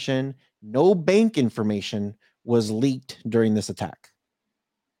information, no bank information was leaked during this attack.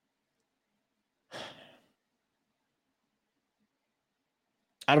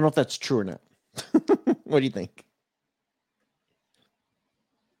 I don't know if that's true or not. What do you think?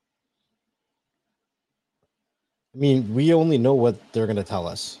 I mean, we only know what they're going to tell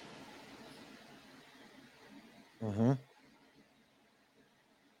us. Mm-hmm.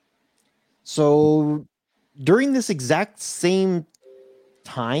 So during this exact same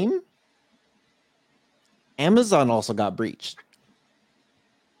time, Amazon also got breached.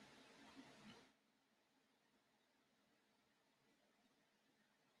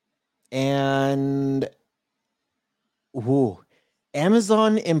 And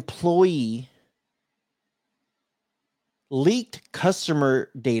Amazon employee leaked customer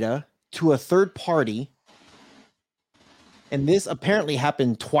data to a third party. And this apparently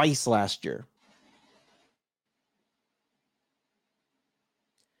happened twice last year.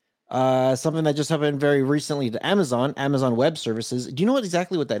 Something that just happened very recently to Amazon Web Services. Do you know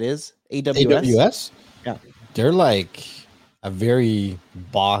exactly what that is? AWS? Yeah. They're like a very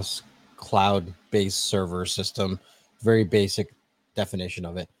boss cloud-based server system. Very basic definition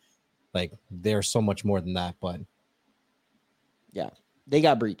of it. Like they're so much more than that, but yeah, they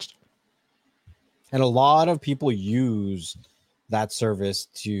got breached. And a lot of people use that service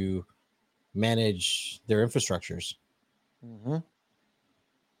to manage their infrastructures. Mm-hmm.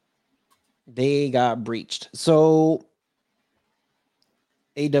 They got breached. So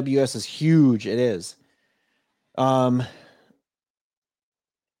AWS is huge. It is.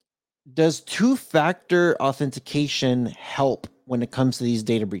 Does two-factor authentication help when it comes to these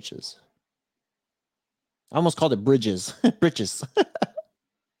data breaches? I almost called it bridges. Bridges.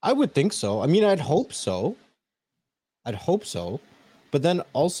 I would think so. I mean, I'd hope so. But then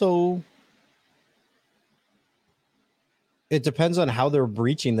also, it depends on how they're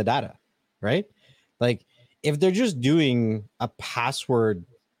breaching the data, right? Like, if they're just doing a password,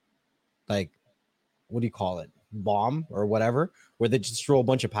 like, what do you call it? Bomb or whatever, where they just throw a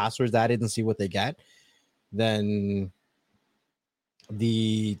bunch of passwords at it and see what they get, then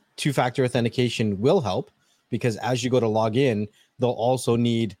the two-factor authentication will help, because as you go to log in, they'll also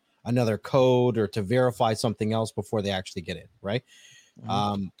need another code or to verify something else before they actually get in, right?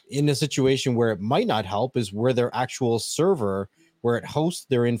 Mm-hmm. In a situation where it might not help is where their actual server where it hosts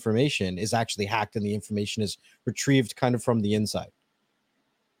their information is actually hacked and the information is retrieved kind of from the inside.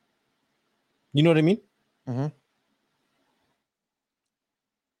 You know what I mean? Mm-hmm.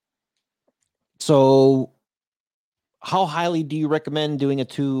 So how highly do you recommend doing a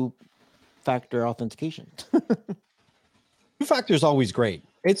two-factor authentication? Two-factor is always great.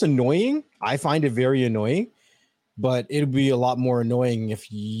 It's annoying. I find it very annoying, but it'd be a lot more annoying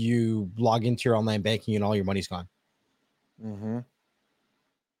if you log into your online banking and all your money's gone. Mm-hmm.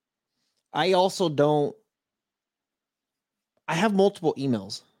 I also don't. I have multiple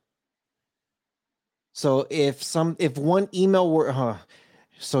emails. So if one email were,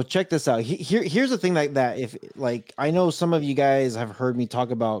 so check this out. Here's the thing that if like, I know some of you guys have heard me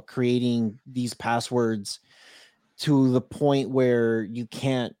talk about creating these passwords to the point where you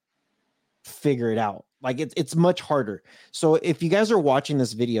can't figure it out. Like it's much harder. So if you guys are watching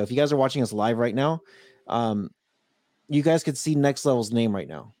this video, if you guys are watching us live right now, you guys could see Next Level's name right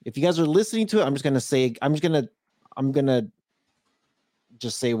now. If you guys are listening to it, I'm gonna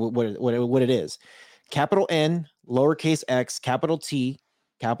just say what it is. Capital N, lowercase x, capital T,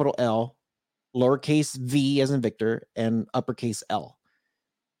 capital L, lowercase v as in Victor, and uppercase L.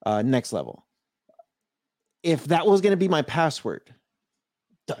 Next Level. If that was going to be my password,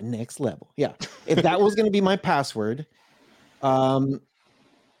 the Next Level. Yeah. If that was going to be my password, I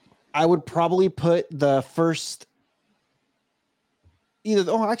would probably put the first I don't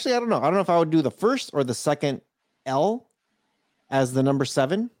know. I don't know if I would do the first or the second L as the number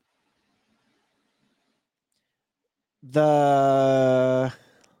 7. You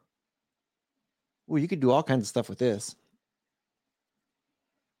could do all kinds of stuff with this.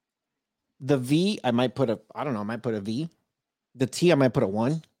 The V, I might put a V. The T, I might put a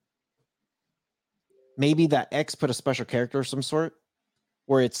 1. Maybe that X, put a special character of some sort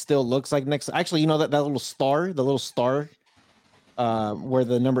where it still looks like next. Actually, that little star, where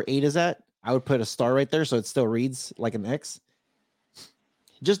the number 8 is at, I would put a star right there so it still reads like an X.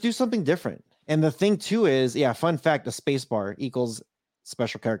 Just do something different. And the thing too is, fun fact, a space bar equals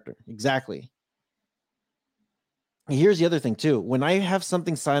special character. Exactly. Here's the other thing too. When I have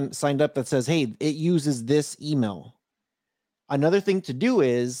something signed up that says, hey, it uses this email, another thing to do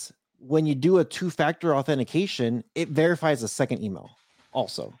is when you do a two-factor authentication, it verifies a second email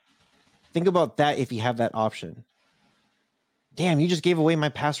also. Think about that if you have that option. Damn, you just gave away my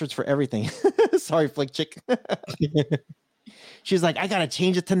passwords for everything. Sorry, Flick Chick. She's like, I gotta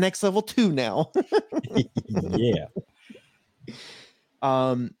change it to Next Level 2 now. Yeah.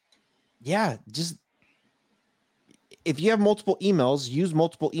 Just if you have multiple emails, use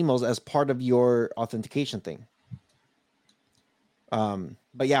multiple emails as part of your authentication thing.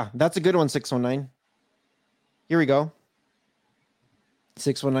 But yeah, that's a good one, 619. Here we go.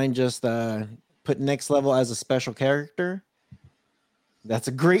 619 just put next level as a special character. That's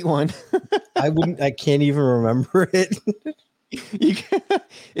a great one. I can't even remember it.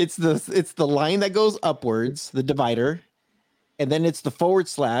 It's the line that goes upwards, the divider, and then it's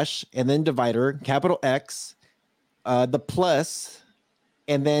the / and then divider, capital X, the plus,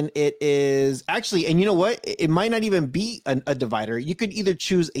 and then it is actually, and you know what? It might not even be a divider. You could either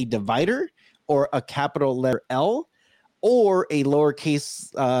choose a divider or a capital letter L or a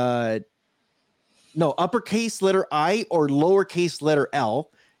lowercase uppercase letter I or lowercase letter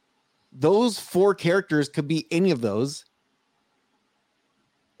L. Those 4 characters could be any of those.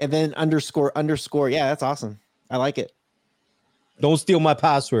 And then underscore. Yeah, that's awesome. I like it. Don't steal my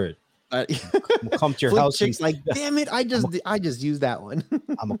password. We'll come to your house. Chick's like, damn it! I just used that one.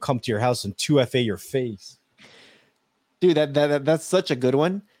 I'm gonna come to your house and 2FA your face, dude. That's such a good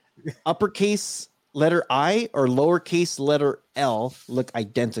one. Uppercase letter I or lowercase letter L look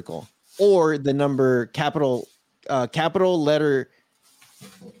identical, or the number capital letter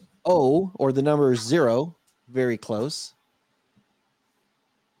O or the number 0, very close.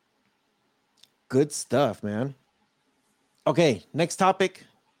 Good stuff, man. Okay, next topic.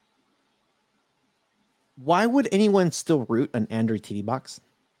 Why would anyone still root an Android TV box?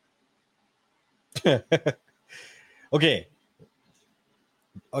 Okay.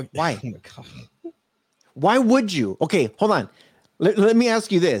 Why? Oh my God. Why would you? Okay, hold on. Let me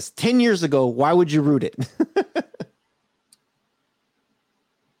ask you this. 10 years ago, why would you root it?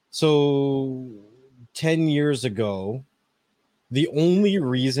 So 10 years ago, the only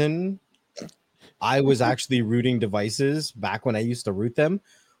reason I was actually rooting devices back when I used to root them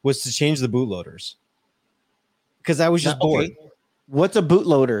was to change the bootloaders. Because I was just bored. Okay. What's a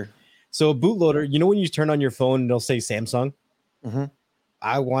bootloader? So a bootloader, you know when you turn on your phone, it'll say Samsung? Mm-hmm.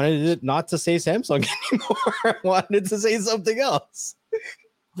 I wanted it not to say Samsung anymore. I wanted it to say something else.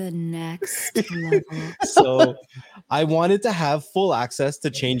 The next level. So I wanted to have full access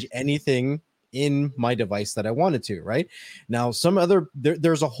to change anything in my device that I wanted to, right? Now,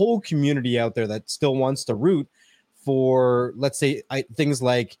 there's a whole community out there that still wants to root for, let's say, things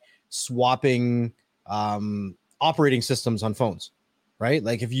like swapping operating systems on phones, right?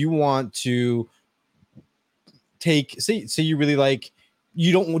 Like if you want to say you really like,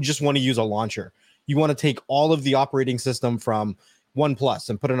 you don't just want to use a launcher. You want to take all of the operating system from OnePlus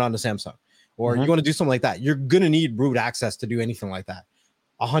and put it on a Samsung, or you want to do something like that. You're going to need root access to do anything like that.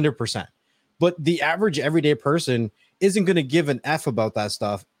 100%. But the average everyday person isn't going to give an F about that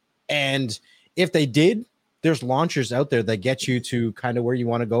stuff. And if they did, there's launchers out there that get you to kind of where you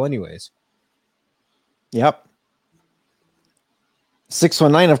want to go anyways. Yep.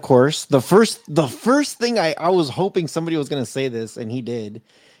 619, of course. The first thing I was hoping somebody was going to say this, and he did.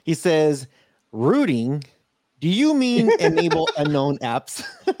 He says, rooting, do you mean enable unknown apps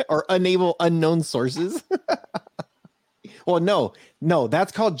or enable unknown sources? Well, no,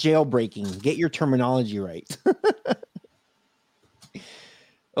 that's called jailbreaking. Get your terminology right.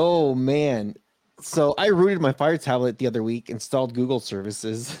 Oh, man. So I rooted my Fire tablet the other week, installed Google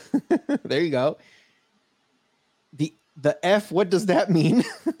services. There you go. The F, what does that mean?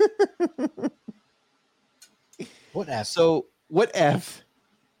 What F? So what F?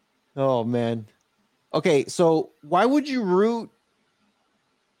 Oh, man. Okay, so why would you root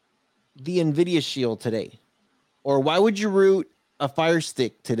the NVIDIA Shield today? Or why would you root a Fire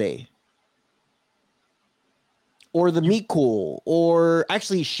Stick today? Or the MeCool, or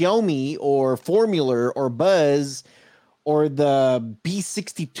actually Xiaomi, or Formula, or Buzz, or the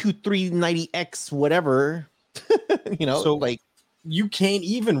B62390X, whatever. So like you can't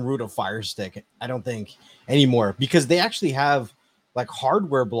even root a Fire Stick, I don't think, anymore, because they actually have like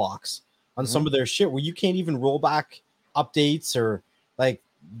hardware blocks on some of their shit where you can't even roll back updates, or like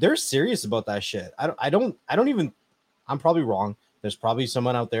they're serious about that shit. I don't even, I'm probably wrong. There's probably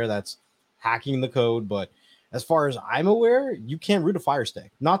someone out there that's hacking the code, but as far as I'm aware, you can't root a Fire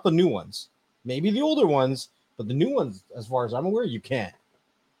Stick. Not the new ones. Maybe the older ones, but the new ones, as far as I'm aware, you can't.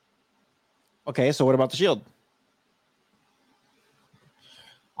 Okay, so what about the Shield?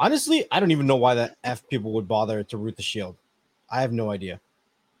 Honestly, I don't even know why the F people would bother to root the Shield. I have no idea.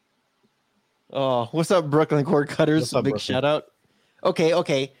 Oh, what's up, Brooklyn Cord Cutters? What's up, Big Brooklyn? shout out.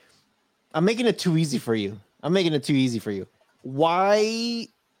 Okay. I'm making it too easy for you. Why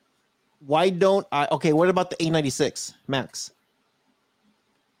don't I? Okay, what about the A96 Max?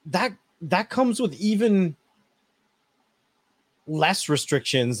 That comes with even less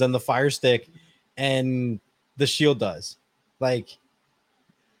restrictions than the Fire Stick and the Shield does. Like,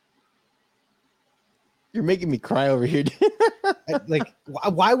 you're making me cry over here.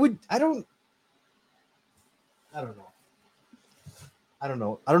 why would I don't know. I don't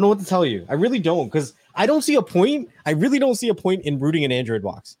know. I don't know what to tell you. I really don't, because I don't see a point. I really don't see a point in rooting an Android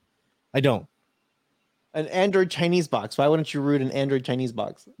box. I don't. An Android Chinese box. Why wouldn't you root an Android Chinese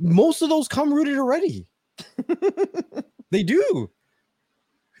box? Most of those come rooted already. They do.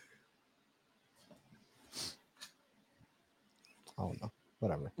 I don't know.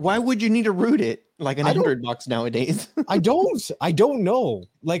 Whatever. Why would you need to root it like an I don't- Android box nowadays? I don't know.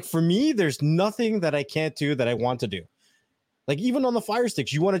 Like, for me, there's nothing that I can't do that I want to do. Like, even on the Fire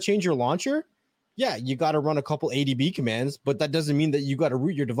Sticks, you want to change your launcher? Yeah, you got to run a couple ADB commands, but that doesn't mean that you got to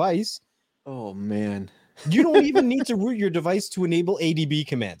root your device. Oh man. You don't even need to root your device to enable ADB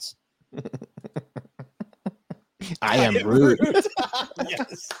commands. I am root.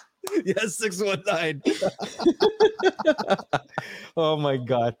 Yes. Yes, 619. Oh my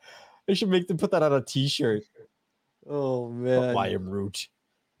god. I should make them put that on a t-shirt. Oh man. I am root.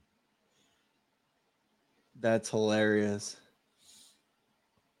 That's hilarious.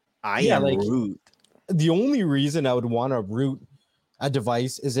 I Yeah, am like- root. The only reason I would want to root a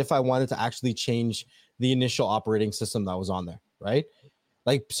device is if I wanted to actually change the initial operating system that was on there, right?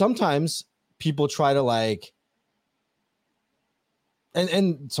 Like, sometimes people try to like,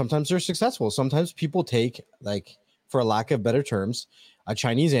 and sometimes they're successful. Sometimes people take, like, for a lack of better terms, a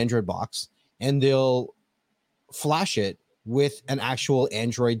Chinese Android box and they'll flash it with an actual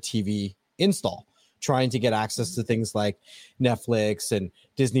Android TV install, trying to get access to things like Netflix and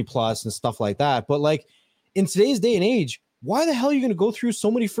Disney Plus and stuff like that. But like, in today's day and age, why the hell are you going to go through so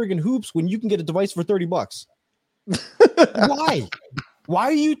many friggin' hoops when you can get a device for $30? Why? Why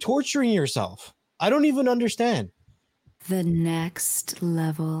are you torturing yourself? I don't even understand. The next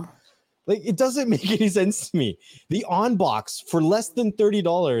level. Like, it doesn't make any sense to me. The On Box for less than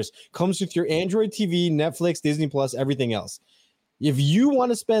 $30 comes with your Android TV, Netflix, Disney Plus, everything else. If you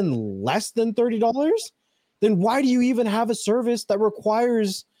want to spend less than $30, then why do you even have a service that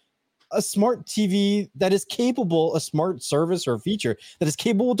requires a smart TV that is capable, a smart service or feature that is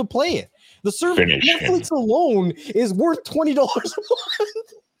capable to play it? The service, Finish Netflix him. alone is worth $20 a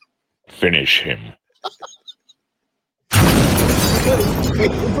month. Finish him.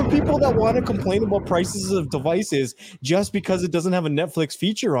 For people that want to complain about prices of devices just because it doesn't have a Netflix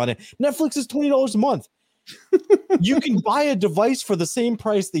feature on it, Netflix is $20 a month. You can buy a device for the same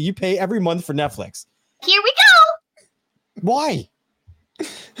price that you pay every month for Netflix. Here we go. Why?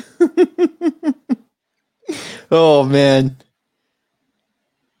 Oh man.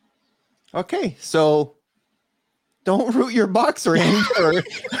 Okay, so don't root your box or anything.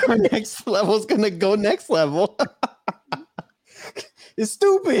 Our next level is gonna go next level. It's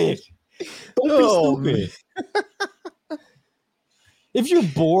stupid. Don't Oh, be stupid. If you're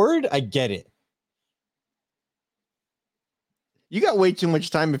bored, I get it. You got way too much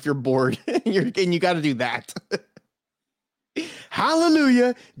time if you're bored. and you got to do that.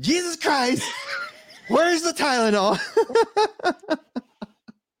 Hallelujah, Jesus Christ. Where's the Tylenol?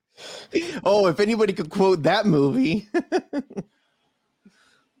 Oh, if anybody could quote that movie.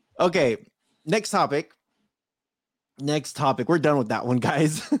 Okay, next topic. We're done with that one,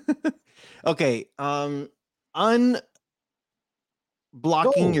 guys. Okay, unblocking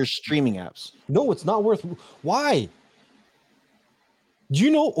No. your streaming apps. No, it's not worth. Why? Do you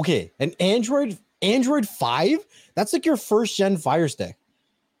know? Okay, an Android 5. That's like your first gen Fire Stick.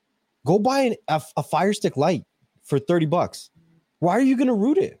 Go buy a Fire Stick Lite for $30. Why are you gonna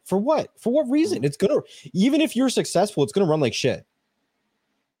root it? For what? For what reason? It's gonna, even if you're successful, it's gonna run like shit.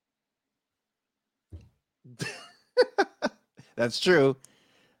 That's true.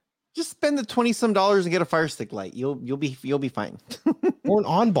 Just spend the $20 some and get a Fire Stick Lite. You'll be fine. Or an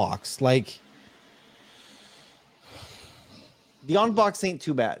On Box, like. The On Box ain't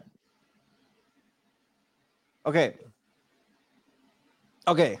too bad. Okay.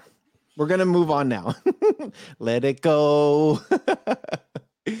 We're gonna move on now. Let it go.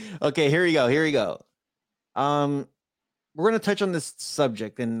 Okay, here we go. We're gonna touch on this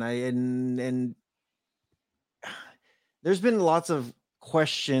subject, and there's been lots of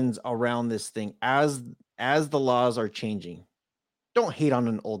questions around this thing as the laws are changing. Don't hate on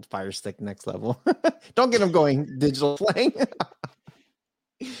an old Fire Stick next level. Don't get them going digital playing.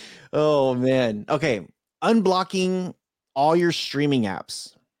 Oh man. Okay. Unblocking all your streaming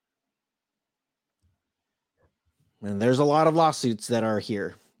apps. And there's a lot of lawsuits that are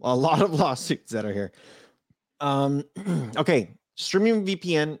here. Okay. Streaming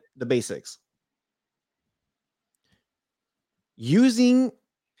VPN, the basics. Using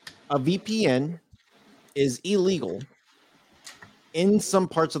a VPN is illegal in some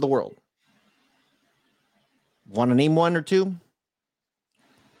parts of the world. Want to name one or two?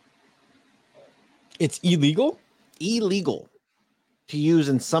 It's illegal? Illegal. to use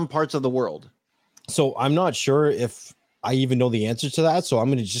in some parts of the world. So I'm not sure if I even know the answer to that. So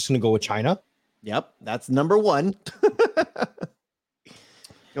I'm just going to go with China. Yep, that's number one.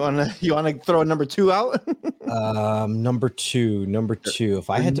 You wanna throw a number two out? Number two. If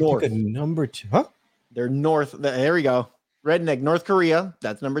I had to pick a number two, huh? They're north. There we go. Redneck, North Korea.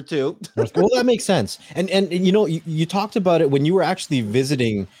 That's number two. Well, that makes sense. And you know, you talked about it when you were actually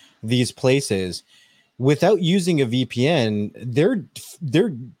visiting these places without using a VPN.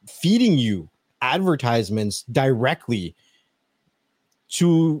 They're feeding you advertisements directly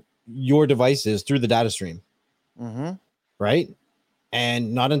to your devices through the data stream, right?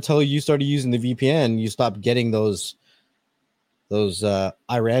 And not until you started using the VPN, you stopped getting those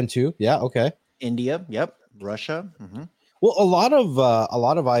Iran too. Yeah, okay. India, yep. Russia. Well, a lot of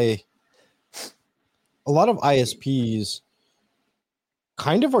ISPs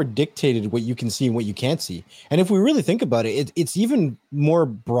kind of are dictated what you can see and what you can't see. And if we really think about it, it's even more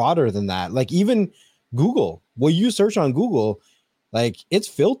broader than that. Like even Google, what you search on Google, like it's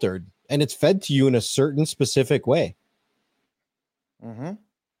filtered and it's fed to you in a certain specific way.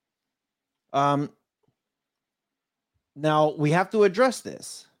 Now we have to address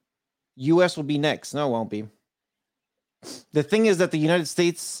this. US will be next. No, it won't be. The thing is that the United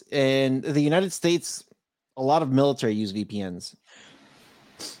States, a lot of military use VPNs.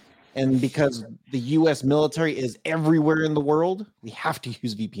 And because the US military is everywhere in the world, we have to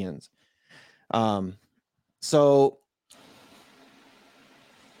use VPNs. So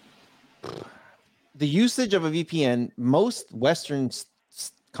the usage of a VPN, most Western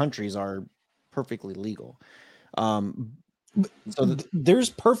countries are perfectly legal. So there's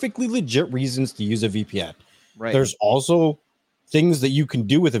perfectly legit reasons to use a VPN. Right. There's also things that you can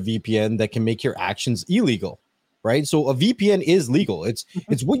do with a VPN that can make your actions illegal, right? So a VPN is legal. It's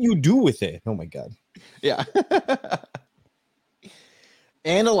what you do with it. Oh my God. Yeah.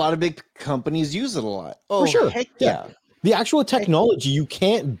 And a lot of big companies use it a lot. Oh, for sure. Heck yeah. The actual technology, you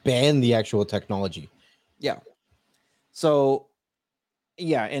can't ban the actual technology. Yeah. So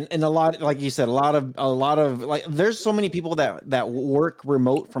yeah, and a lot, like you said, a lot of like there's so many people that work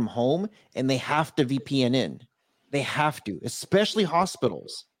remote from home and they have to VPN in. They have to, especially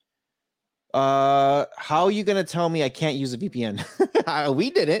hospitals. How are you gonna tell me I can't use a VPN?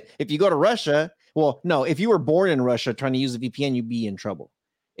 We did it. If you go to Russia, well, no, if you were born in Russia trying to use a VPN, you'd be in trouble.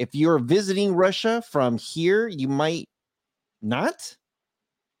 If you're visiting Russia from here, you might not.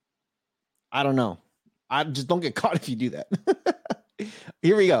 I don't know. I just don't get caught if you do that.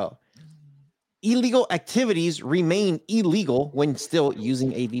 Here we go. Illegal activities remain illegal when still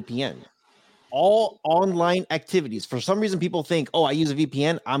using a VPN. All online activities. For some reason, people think, oh, I use a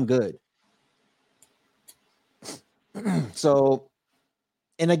VPN, I'm good. So,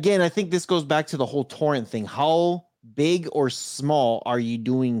 and again, I think this goes back to the whole torrent thing. How big or small are you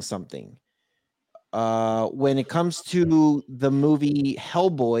doing something? When it comes to the movie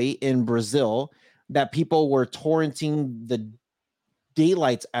Hellboy in Brazil, that people were torrenting the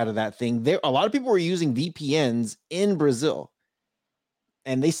daylights out of that thing. A lot of people were using VPNs in Brazil,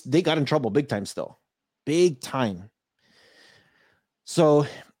 and they got in trouble big time still. Big time. So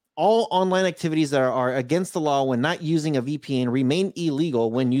all online activities that are against the law when not using a VPN remain illegal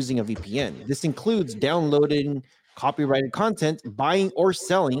when using a VPN. This includes downloading copyrighted content, buying or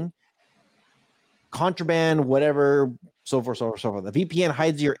selling contraband, whatever, so forth, so forth, so forth. The VPN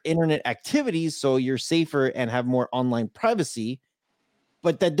hides your internet activities so you're safer and have more online privacy,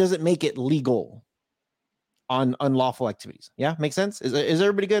 but that doesn't make it legal on unlawful activities. Yeah, makes sense? Is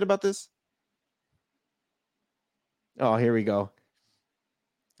everybody good about this? Oh, here we go.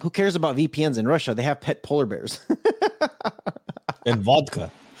 Who cares about VPNs in Russia? They have pet polar bears. And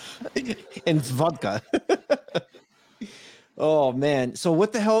vodka. And vodka. Oh, man. So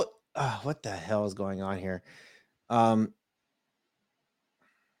what the hell? What the hell is going on here?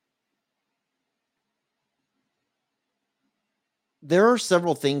 There are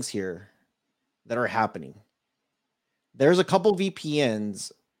several things here that are happening. There's a couple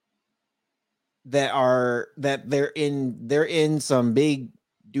VPNs that they're in some big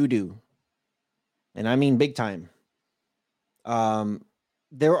doo-doo. And I mean big time.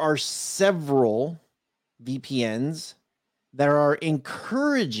 There are several VPNs that are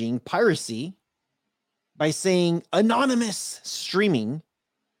encouraging piracy by saying anonymous streaming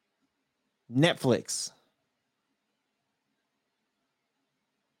Netflix.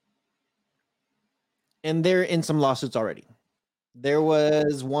 And they're in some lawsuits already. There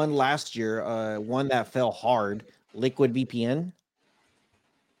was one last year, one that fell hard, Liquid VPN.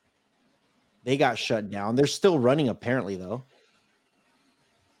 They got shut down. They're still running apparently though.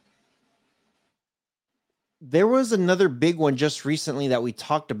 There was another big one just recently that we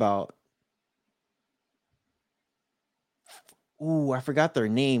talked about. Ooh, I forgot their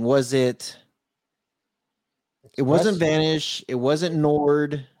name. Was it? It wasn't Express? Vanish. It wasn't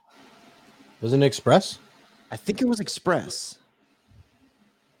Nord. Wasn't it Express? I think it was Express.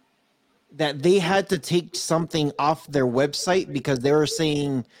 That they had to take something off their website because they were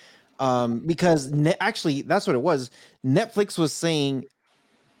saying, actually, that's what it was. Netflix was saying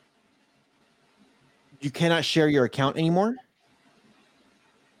you cannot share your account anymore.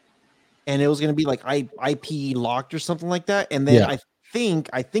 And it was going to be like IP locked or something like that. And then Yeah.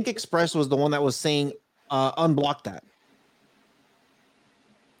 I think Express was the one that was saying unblock that.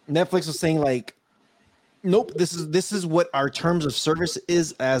 Netflix was saying like, nope, this is what our terms of service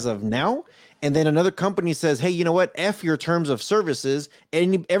is as of now. And then another company says, hey, you know what? F your terms of services.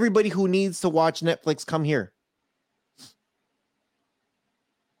 And everybody who needs to watch Netflix, come here.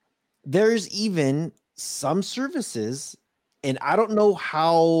 There's even some services, and I don't know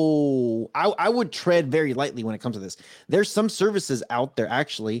how I would tread very lightly when it comes to this. There's some services out there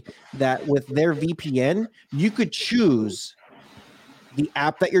actually that with their VPN, you could choose the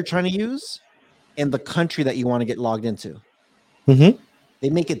app that you're trying to use and the country that you want to get logged into. Mm-hmm.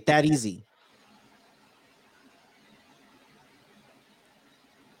 They make it that easy.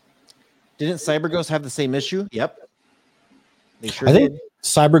 Didn't CyberGhost have the same issue? Yep. They sure I think did.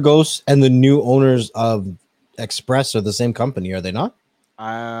 CyberGhost and the new owners of Express are the same company, are they not?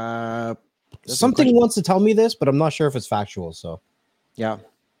 Something wants to tell me this, but I'm not sure if it's factual. So, yeah.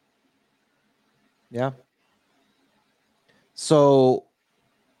 So,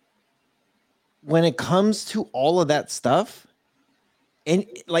 when it comes to all of that stuff, and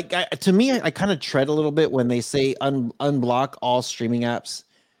like to me, I kind of tread a little bit when they say unblock all streaming apps.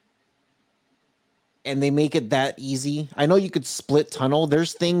 And they make it that easy. I know you could split tunnel.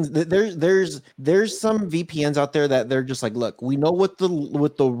 There's things there's some VPNs out there that they're just like, look, we know what the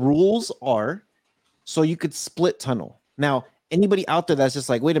rules are, so you could split tunnel. Now, anybody out there that's just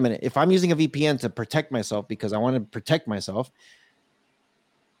like, wait a minute, if I'm using a VPN to protect myself because I want to protect myself,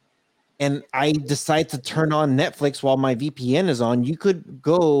 and I decide to turn on Netflix while my VPN is on, you could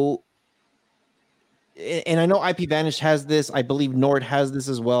go. And I know IPVanish has this. I believe Nord has this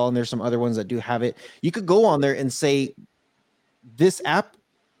as well. And there's some other ones that do have it. You could go on there and say, this app,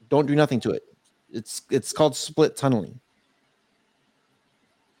 don't do nothing to it. It's called split tunneling.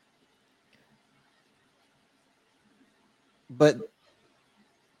 But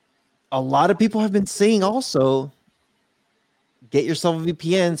a lot of people have been saying also, get yourself a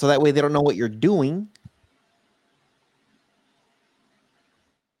VPN so that way they don't know what you're doing.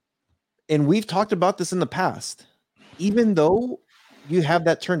 And we've talked about this in the past. Even though you have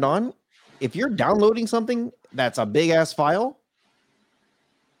that turned on, if you're downloading something that's a big ass file,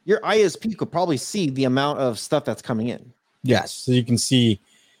 your ISP could probably see the amount of stuff that's coming in. yes, so you can see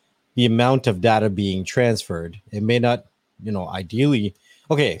the amount of data being transferred. It may not, ideally.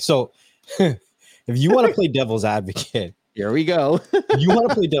 Okay, so if you want to play devil's advocate, here we go. you want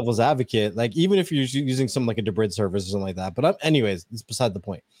to play devil's advocate, like even if you're using something like a Debrid service or something like that. But anyways, it's beside the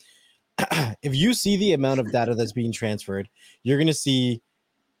point. If you see the amount of data that's being transferred, you're going to see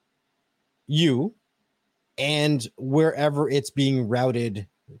you and wherever it's being routed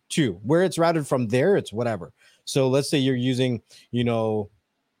to. Where it's routed from there, it's whatever. So let's say you're using, VPN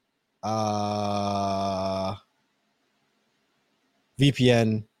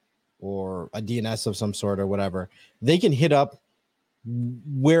or a DNS of some sort or whatever. They can hit up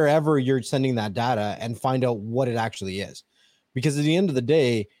wherever you're sending that data and find out what it actually is. Because at the end of the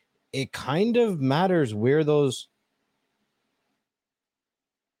day, it kind of matters where those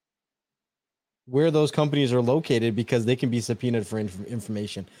companies are located, because they can be subpoenaed for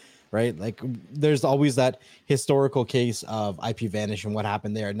information, right? Like there's always that historical case of IPVanish and what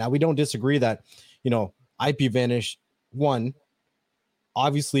happened there. Now, we don't disagree that, IPVanish, one,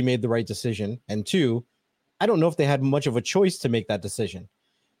 obviously made the right decision, and two, I don't know if they had much of a choice to make that decision.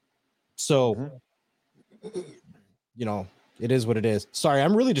 So, it is what it is. Sorry,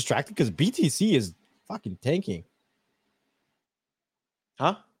 I'm really distracted because BTC is fucking tanking.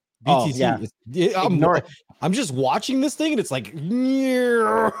 Huh? BTC. Ignore it. I'm just watching this thing and it's like,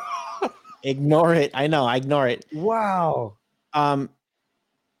 ignore it. I know. I ignore it. Wow.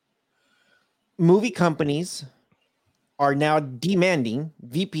 Movie companies are now demanding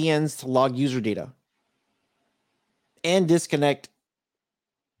VPNs to log user data and disconnect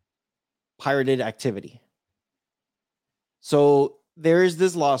pirated activity. So there is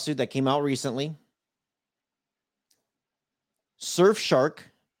this lawsuit that came out recently. Surfshark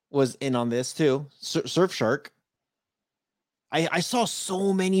was in on this too. Surfshark I saw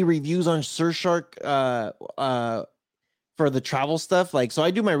so many reviews on Surfshark for the travel stuff. Like, so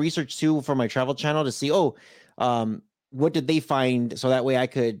I do my research too for my travel channel to see, what did they find? So that way I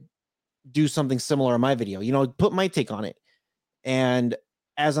could do something similar in my video, put my take on it. And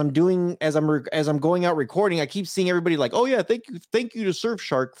as I'm going out recording, I keep seeing everybody like, oh yeah, thank you to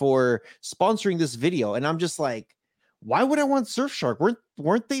Surfshark for sponsoring this video. And I'm just like, why would I want Surfshark?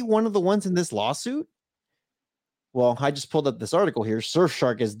 Weren't they one of the ones in this lawsuit? Well, I just pulled up this article here.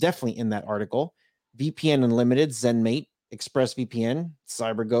 Surfshark is definitely in that article. VPN Unlimited, ZenMate, ExpressVPN,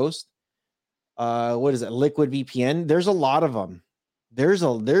 CyberGhost. What is it? Liquid VPN. There's a lot of them. There's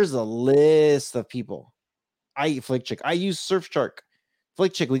a list of people. I eat FlickChick. I use Surfshark.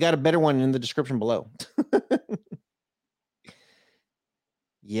 FlickChick, we got a better one in the description below.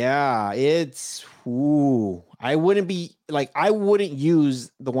 Yeah, I wouldn't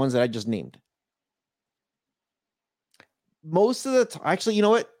use the ones that I just named. Most of the time, actually, you know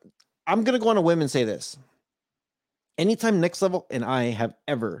what? I'm going to go on a whim and say this. Anytime Next Level and I have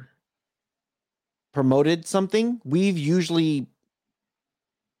ever promoted something, we've usually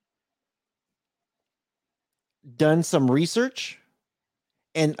done some research.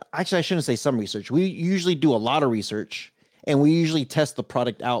 And actually, I shouldn't say some research. We usually do a lot of research, and we usually test the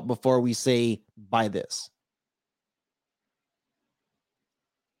product out before we say, buy this.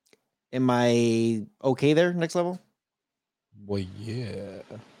 Am I okay there, Next Level? Well, yeah.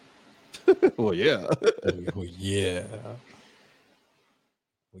 Well, yeah. Well, yeah.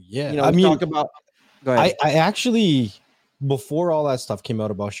 Well, yeah. I mean, talk about. Go ahead. I actually, before all that stuff came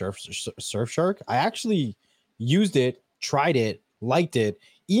out about Surfshark, I actually used it, tried it, liked it,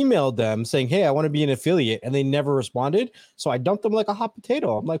 emailed them saying, hey, I want to be an affiliate, and they never responded. So I dumped them like a hot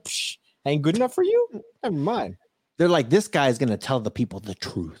potato. I'm like, psh, ain't good enough for you? Never mind. They're like, this guy's going to tell the people the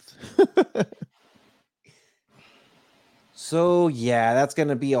truth. So yeah, that's going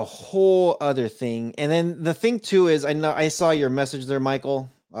to be a whole other thing. And then the thing too is, I know I saw your message there, Michael.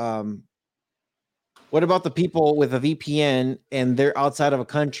 What about the people with a VPN and they're outside of a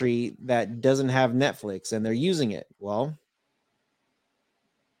country that doesn't have Netflix and they're using it? Well,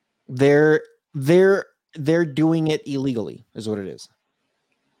 they're doing it illegally, is what it is.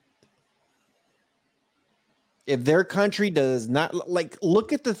 If their country does not, like,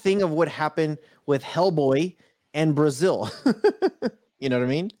 look at the thing of what happened with Hellboy and Brazil. You know what I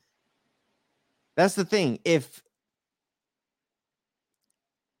mean? That's the thing. If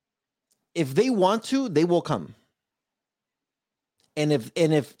they want to, they will come. And if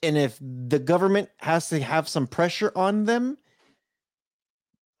the government has to have some pressure on them,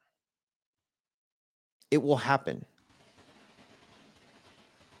 it will happen.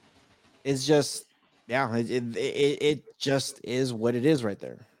 It's just, yeah, it just is what it is right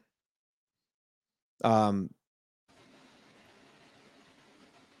there. I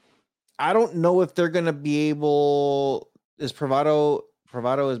don't know if they're gonna be able. Is Pravado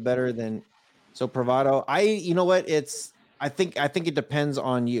is better than so Pravado? You know what? I think it depends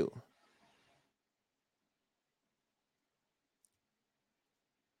on you.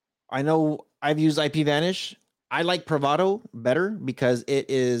 I know I've used IPVanish. I like Pravado better because it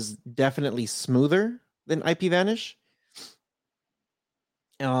is definitely smoother than IPVanish.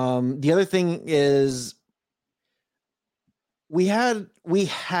 The other thing is we had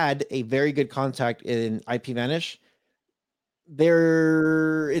a very good contact in IPVanish.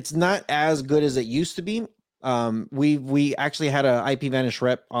 It's not as good as it used to be. We actually had a IPVanish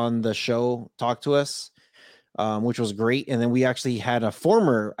rep on the show talk to us, which was great. And then we actually had a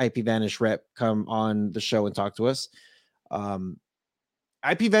former IPVanish rep come on the show and talk to us.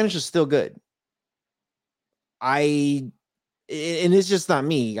 IPVanish is still good. And it's just not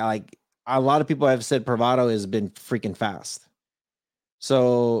me. Like, a lot of people have said Pravado has been freaking fast.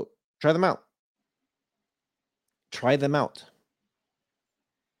 So try them out.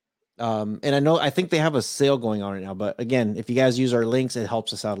 And I think they have a sale going on right now, but again, if you guys use our links, it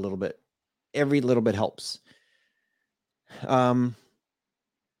helps us out a little bit. Every little bit helps. I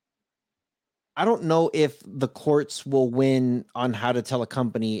don't know if the courts will win on how to tell a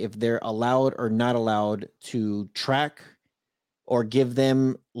company if they're allowed or not allowed to track or give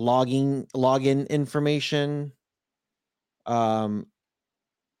them login information.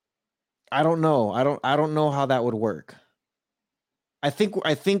 I don't know. I don't know how that would work. I think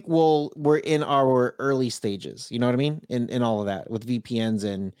we're in our early stages. You know what I mean? In all of that with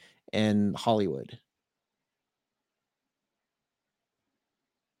VPNs and Hollywood.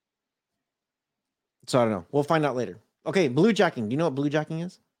 So I don't know. We'll find out later. Okay, bluejacking. Do you know what bluejacking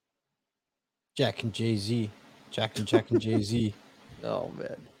is? Jack and Jay-Z. Jack and Jay-Z. Oh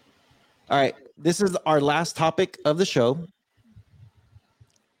man. All right. This is our last topic of the show.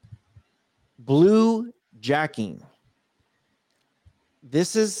 Blue jacking.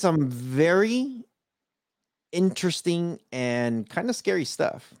 This is some very interesting and kind of scary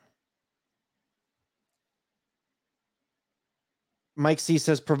stuff. Mike C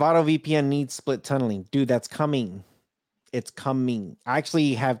says Bravado VPN needs split tunneling. Dude, that's coming. It's coming. I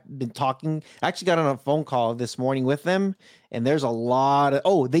actually have been talking. I actually got on a phone call this morning with them, and there's a lot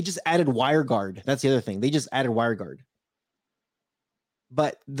of they just added WireGuard. That's the other thing. They just added WireGuard.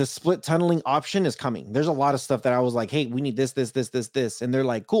 But the split tunneling option is coming. There's a lot of stuff that I was like, hey, we need this. And they're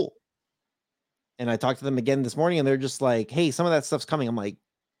like, cool. And I talked to them again this morning, and they're just like, hey, some of that stuff's coming. I'm like,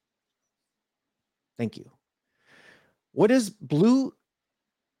 thank you. What is blue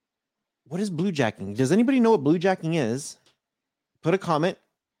jacking? Does anybody know what blue jacking is? Put a comment.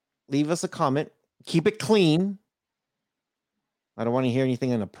 Leave us a comment. Keep it clean. I don't want to hear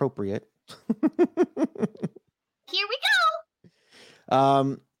anything inappropriate. Here we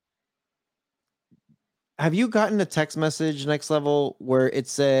go. Have you gotten a text message, Next Level, where it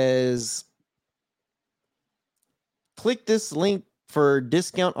says, click this link for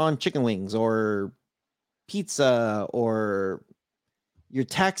discount on chicken wings or pizza or your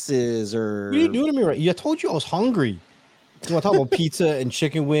taxes or... What are you doing to me right? I told you I was hungry. You want to talk about pizza and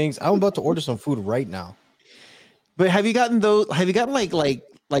chicken wings? I'm about to order some food right now. But have you gotten those? Have you gotten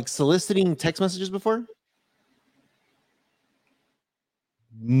like soliciting text messages before?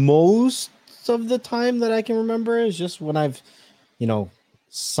 Most of the time that I can remember is just when I've,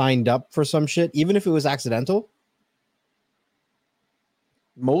 signed up for some shit, even if it was accidental.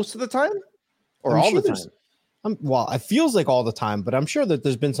 Most of the time, or I'm all sure the time? Well, it feels like all the time, but I'm sure that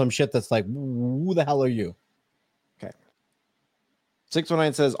there's been some shit that's like, who the hell are you? Okay.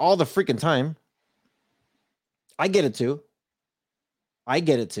 619 says all the freaking time. I get it too.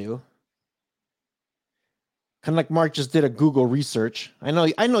 Kind of like Mark just did a Google research. I know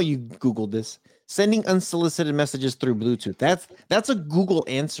you Googled this. Sending unsolicited messages through Bluetooth. That's a Google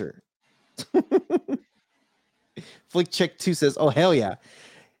answer. Flick Check 2 says, oh, hell yeah.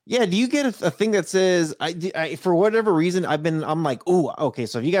 Yeah, do you get a thing that says, I for whatever reason, I'm like, oh, okay,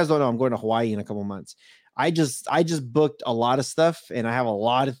 so if you guys don't know, I'm going to Hawaii in a couple months. I just booked a lot of stuff, and I have a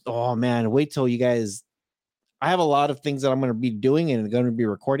lot of, oh man, wait till you guys, I have a lot of things that I'm going to be doing and going to be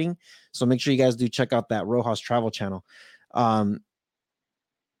recording. So make sure you guys do check out that Rojas Travel channel.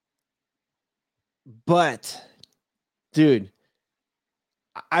 But dude,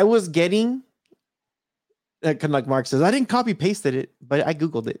 I was getting, like Mark says, I didn't copy pasted it, but I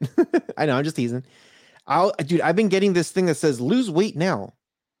Googled it. I know, I'm just teasing. Dude, I've been getting this thing that says lose weight now.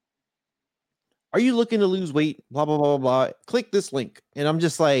 Are you looking to lose weight? Blah, blah, blah, blah, blah. Click this link. And I'm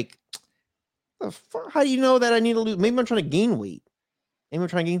just like, how do you know that I need to lose? Maybe I'm trying to gain weight. Maybe I'm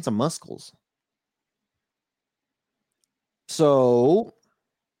trying to gain some muscles. So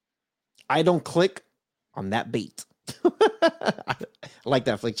I don't click on that bait. I like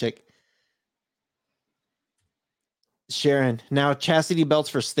that, Flick Chick. Sharon, now chastity belts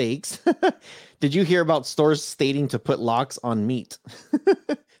for steaks. Did you hear about stores stating to put locks on meat?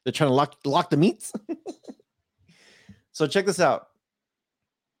 They're trying to lock the meats. So check this out.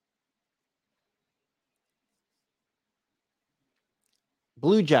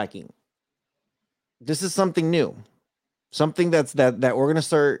 Blue jacking. This is something new. Something that we're gonna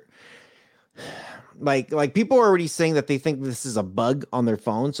start. Like people are already saying that they think this is a bug on their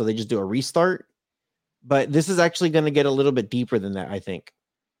phone, so they just do a restart. But this is actually going to get a little bit deeper than that, I think.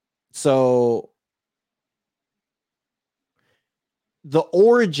 So the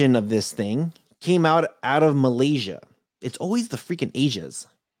origin of this thing came out of Malaysia. It's always the freaking Asias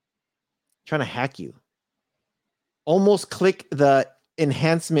trying to hack you. Almost click the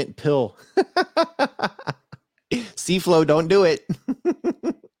enhancement pill. C-Flow, don't do it.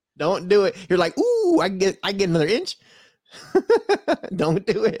 Don't do it. You're like, ooh, I get another inch. Don't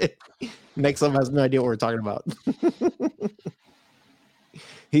do it. Next one has no idea what we're talking about.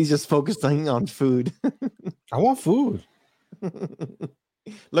 He's just focusing on food. I want food.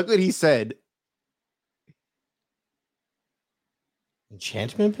 Look what he said.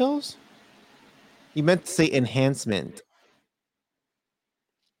 Enchantment pills? He meant to say enhancement.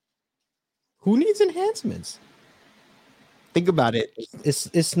 Who needs enhancements? Think about it.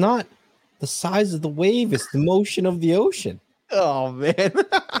 It's not the size of the wave, it's the motion of the ocean. Oh man.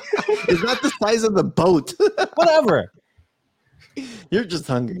 It's not the size of the boat. Whatever. You're just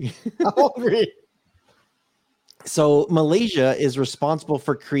hungry. I'm hungry. So Malaysia is responsible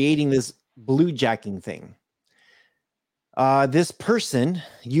for creating this blue jacking thing. This person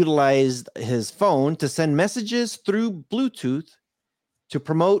utilized his phone to send messages through Bluetooth to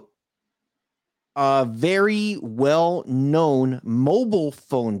promote a very well-known mobile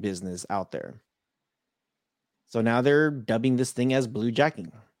phone business out there. So now they're dubbing this thing as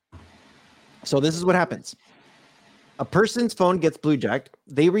bluejacking. So this is what happens. A person's phone gets bluejacked.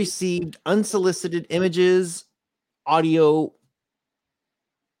 They received unsolicited images, audio.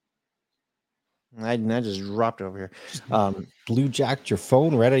 I just dropped it over here. Bluejacked your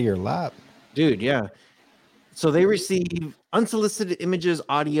phone right out of your lap. Dude, yeah. So they receive unsolicited images,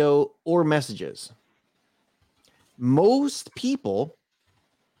 audio, or messages. Most people,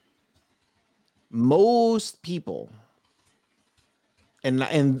 and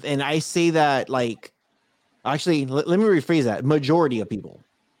I say that like, actually, let me rephrase that. Majority of people,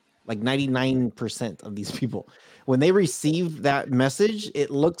 like 99% of these people, when they receive that message,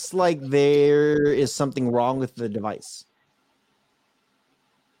 it looks like there is something wrong with the device.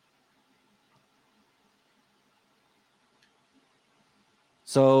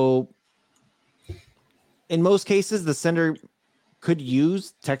 So in most cases, the sender could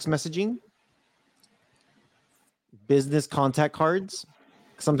use text messaging, business contact cards.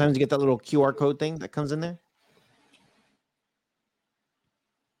 Sometimes you get that little QR code thing that comes in there.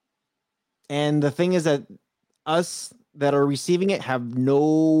 And the thing is that us that are receiving it have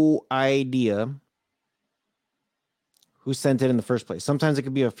no idea who sent it in the first place. Sometimes it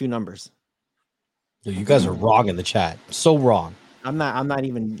could be a few numbers. Dude, you guys are wrong in the chat. So wrong. I'm not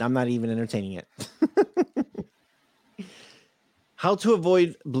even entertaining it. How to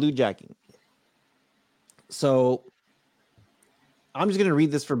avoid bluejacking. So I'm just gonna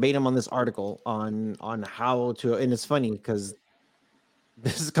read this verbatim on this article on how to, and it's funny because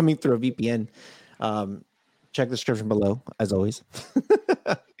this is coming through a VPN. Check the description below, as always.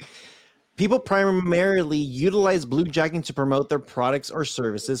 People primarily utilize bluejacking to promote their products or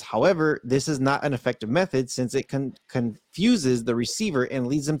services. However, this is not an effective method since it confuses the receiver and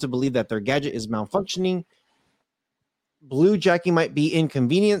leads them to believe that their gadget is malfunctioning. Bluejacking might be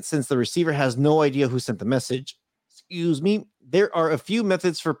inconvenient since the receiver has no idea who sent the message. Excuse me. There are a few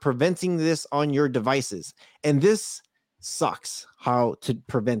methods for preventing this on your devices, and this sucks. How to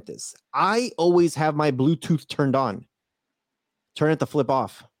prevent this? I always have my Bluetooth turned on. Turn it to flip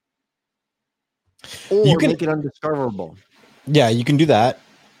off. Or You can make it undiscoverable. Yeah, you can do that.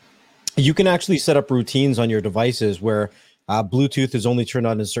 You can actually set up routines on your devices where Bluetooth is only turned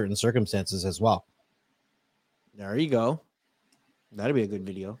on in certain circumstances as well. There you go. That'd be a good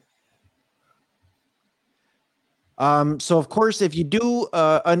video. So of course, if you do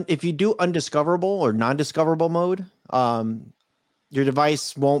undiscoverable or non-discoverable mode, your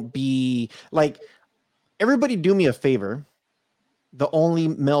device won't be like. Everybody, do me a favor. The only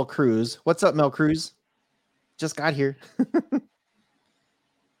Mel Cruz. What's up, Mel Cruz? Just got here.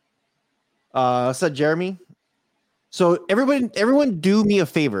 What's up, Jeremy? So everyone, do me a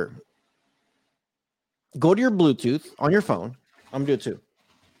favor. Go to your Bluetooth on your phone. I'm gonna do it too.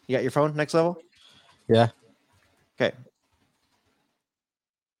 You got your phone next level? Yeah. Okay.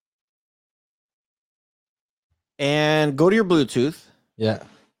 And go to your Bluetooth. Yeah.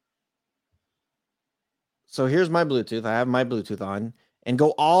 So here's my Bluetooth. I have my Bluetooth on. And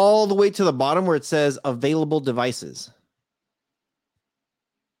go all the way to the bottom where it says available devices.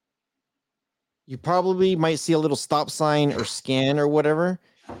 You probably might see a little stop sign or scan or whatever.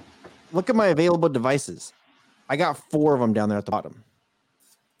 Look at my available devices. I got 4 of them down there at the bottom.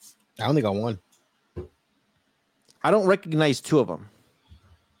 I only got 1. I don't recognize 2 of them.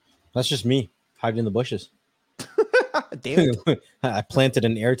 That's just me hiding in the bushes. Damn it. I planted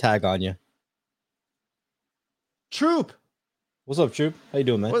an air tag on you. Troop. What's up, Troop? How you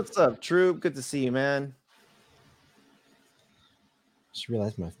doing, man? What's up, Troop? Good to see you, man. Just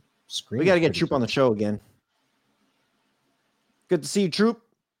realized my screen. We got to get Troop on the show again. Good to see you, Troop.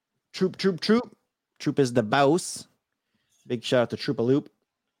 Troop. Troop is the boss. Big shout out to Troop-a-Loop.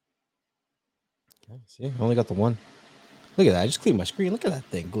 Okay, see, I only got the 1. Look at that. I just cleaned my screen. Look at that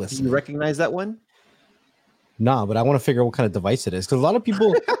thing Do glistening. you recognize that one? Nah, but I want to figure out what kind of device it is because a lot of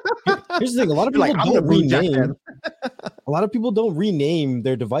people. Here's the thing: a lot of people You're like, I'm don't gonna bluejack rename. them. A lot of people don't rename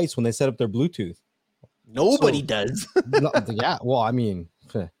their device when they set up their Bluetooth. Nobody So- does. Yeah, well, I mean,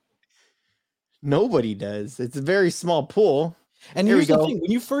 Nobody does. It's a very small pool. and Here we here's the go. thing: when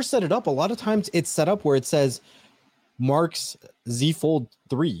you first set it up, a lot of times it's set up where it says Mark's Z Fold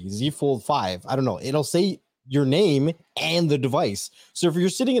 3, Z Fold 5. I don't know. It'll say your name and the device. So if you're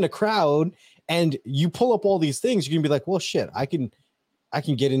sitting in a crowd and you pull up all these things, you're gonna be like, well, shit, I can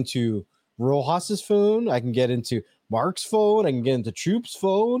get into Rojas's phone, I can get into Mark's phone, I can get into Troop's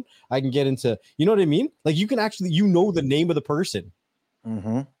phone, I can get into, you know what I mean? Like you can actually, the name of the person.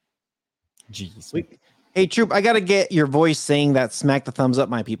 Mm-hmm. Jeez. Hey, Troop, I got to get your voice saying that smack the thumbs up,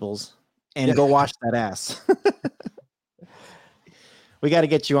 my peoples. and go wash that ass. We got to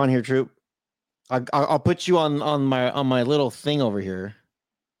get you on here, Troop. I'll put you on my little thing over here.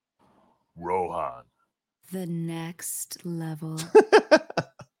 Rohan. The next level.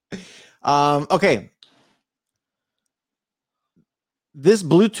 Okay. This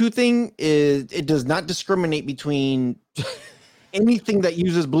Bluetooth thing it does not discriminate between anything that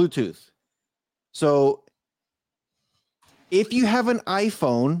uses Bluetooth. So if you have an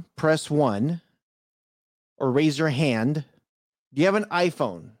iPhone, press 1 or raise your hand. Do you have an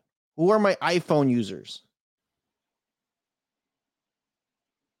iPhone? Who are my iPhone users?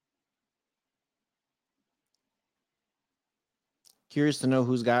 Curious to know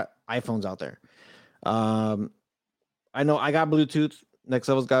who's got iPhones out there. I know I got Bluetooth. Next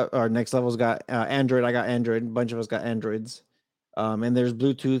level's got Android. I got Android. A bunch of us got Androids. And there's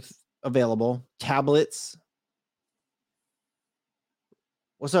Bluetooth available. Tablets.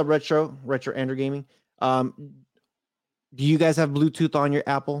 What's up, Retro Android Gaming? Do you guys have Bluetooth on your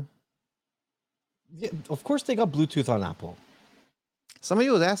Apple? Yeah, of course, they got Bluetooth on Apple. Somebody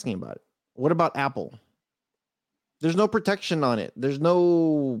was asking about it. What about Apple? There's no protection on it. There's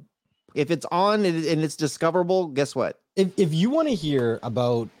no. If it's on and it's discoverable, guess what? If you want to hear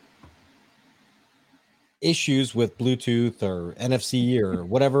about issues with Bluetooth or NFC or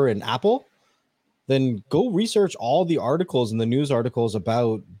whatever in Apple, then go research all the articles and the news articles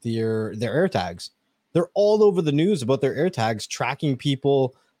about their AirTags. They're all over the news about their AirTags tracking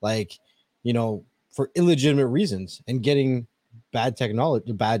people, like, you know, for illegitimate reasons and getting bad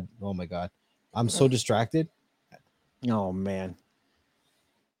technology. Oh my God. I'm so distracted. Oh man.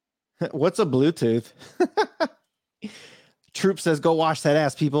 What's a Bluetooth? Troop says, go wash that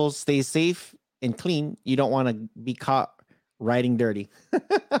ass, people. Stay safe and clean. You don't want to be caught riding dirty.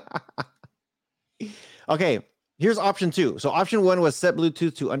 Okay, here's option 2. So option 1 was set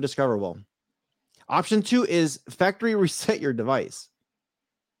Bluetooth to undiscoverable. Option 2 is factory reset your device.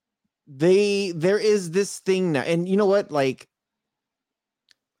 There is this thing now, and you know what? Like,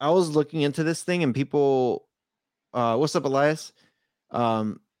 I was looking into this thing, and people, what's up, Elias?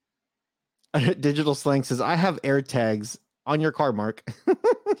 Digital Slang says, I have AirTags on your car, Mark.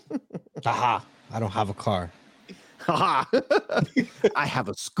 Aha! I don't have a car. I have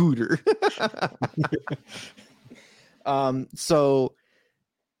a scooter. So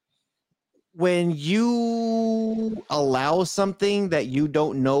when you allow something that you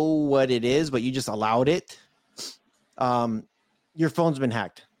don't know what it is, but you just allowed it, your phone's been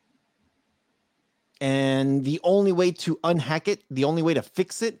hacked. And the only way to unhack it, the only way to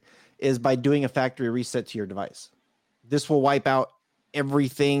fix it is by doing a factory reset to your device. This will wipe out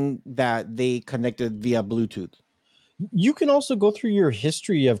everything that they connected via Bluetooth. You can also go through your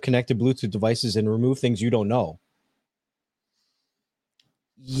history of connected Bluetooth devices and remove things you don't know.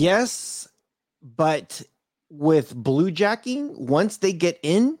 Yes, but with bluejacking, once they get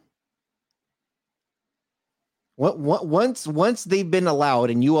in, once they've been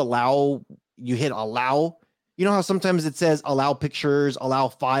allowed and you hit allow, you know how sometimes it says allow pictures, allow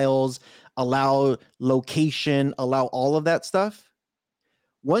files, allow location, allow all of that stuff.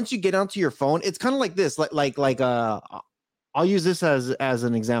 Once you get onto your phone, it's kind of like this, I'll use this as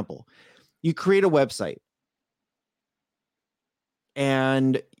an example. You create a website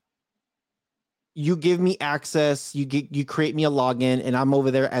and you give me access, you create me a login, and I'm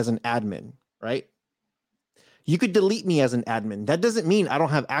over there as an admin, right? You could delete me as an admin. That doesn't mean I don't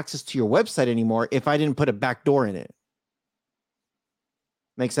have access to your website anymore if I didn't put a backdoor in it.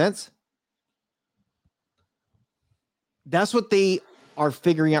 Make sense? That's what they are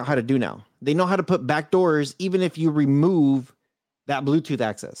figuring out how to do now. They know how to put backdoors even if you remove that Bluetooth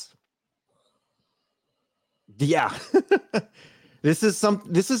access. Yeah. This is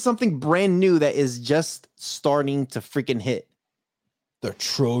something brand new that is just starting to freaking hit. The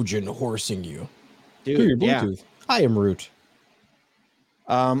Trojan horsing you. Dude, your Bluetooth. Yeah. I am Root.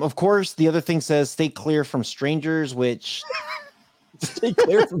 Of course, the other thing says stay clear from strangers, which stay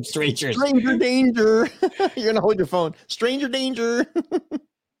clear from strangers. Stranger danger. You're gonna hold your phone. Stranger danger.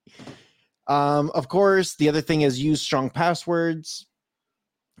 Of course, the other thing is use strong passwords.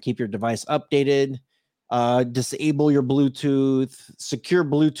 Keep your device updated. Disable your Bluetooth. Secure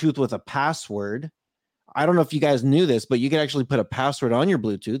Bluetooth with a password. I don't know if you guys knew this, but you can actually put a password on your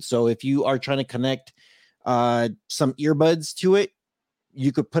Bluetooth. So if you are trying to connect some earbuds to it,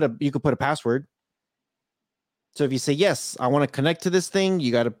 you could put a password. So if you say, yes, I want to connect to this thing,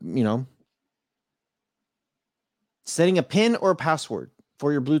 you got to, setting a PIN or a password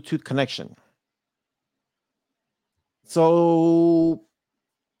for your Bluetooth connection. So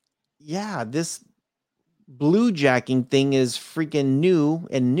yeah, this bluejacking thing is freaking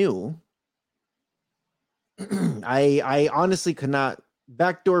new. I honestly could not.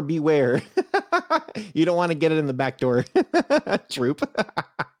 Backdoor beware. You don't want to get it in the back door. Troop.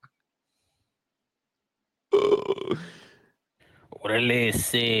 Orale,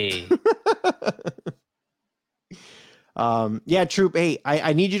 sí. Yeah, Troop. Hey,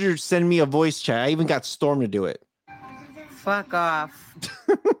 I need you to send me a voice chat. I even got Storm to do it. Fuck off.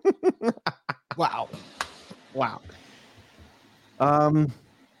 Wow.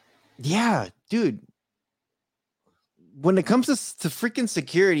 Yeah, dude. When it comes to freaking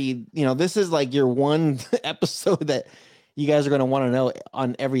security, this is like your one episode that you guys are going to want to know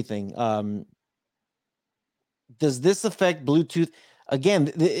on everything. Does this affect Bluetooth?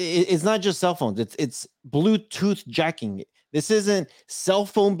 Again, it's not just cell phones. It's Bluetooth jacking. This isn't cell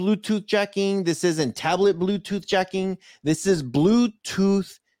phone Bluetooth jacking. This isn't tablet Bluetooth jacking. This is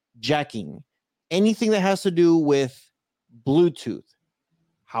Bluetooth jacking. Anything that has to do with Bluetooth.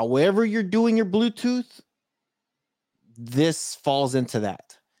 However you're doing your Bluetooth, this falls into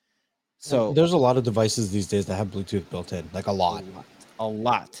that. So there's a lot of devices these days that have Bluetooth built in, like a lot.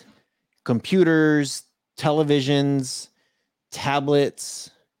 Computers, televisions,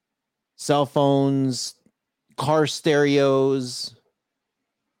 tablets, cell phones, car stereos.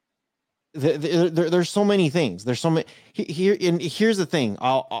 There's so many things. There's so many here. And here's the thing.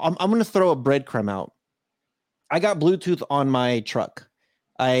 I'm going to throw a breadcrumb out. I got Bluetooth on my truck.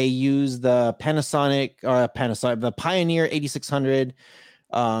 I use the the Pioneer 8600.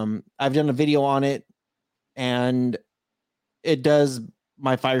 I've done a video on it, and it does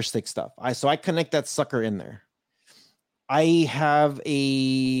my Fire Stick stuff. So I connect that sucker in there. I have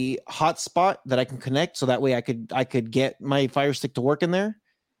a hotspot that I can connect, so that way I could get my Fire Stick to work in there.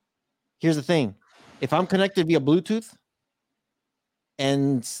 Here's the thing: if I'm connected via Bluetooth,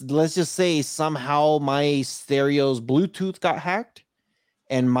 and let's just say somehow my stereo's Bluetooth got hacked,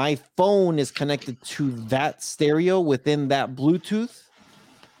 and my phone is connected to that stereo within that Bluetooth,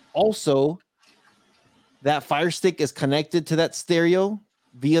 also that Fire Stick is connected to that stereo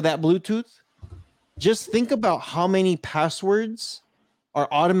via that Bluetooth. Just think about how many passwords are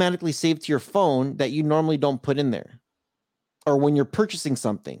automatically saved to your phone that you normally don't put in there, or when you're purchasing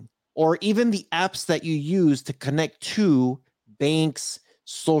something, or even the apps that you use to connect to banks,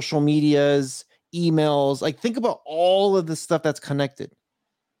 social medias, emails. Like, think about all of the stuff that's connected.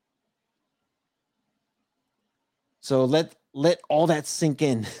 So let all that sink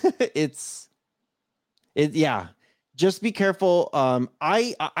in. Yeah. Just be careful.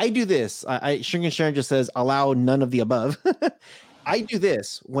 I do this. Shrinking Sharon just says allow none of the above. I do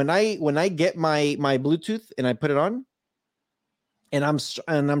this when I get my Bluetooth and I put it on, and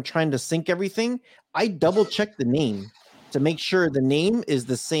I'm trying to sync everything. I double check the name to make sure the name is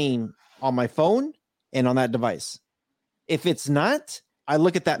the same on my phone and on that device. If it's not, I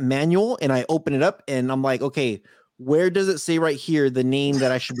look at that manual and I open it up and I'm like, okay, where does it say right here the name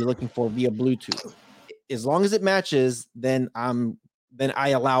that I should be looking for via Bluetooth? As long as it matches, then I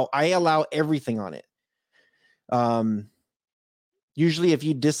allow everything on it. Usually if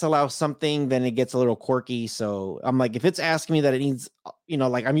you disallow something, then it gets a little quirky. So I'm like, if it's asking me that it needs,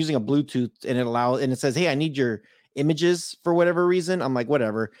 like I'm using a Bluetooth and it says, hey, I need your images for whatever reason. I'm like,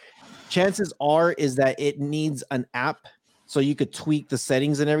 whatever. Chances are is that it needs an app so you could tweak the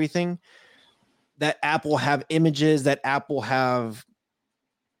settings and everything. That app will have images, that app will have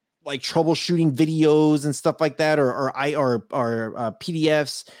like troubleshooting videos and stuff like that, or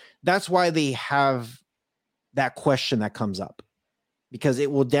PDFs. That's why they have that question that comes up, because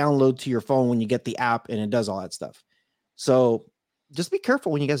it will download to your phone when you get the app and it does all that stuff. So just be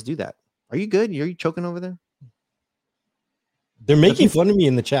careful when you guys do that. Are you good? Are you choking over there? They're making fun of me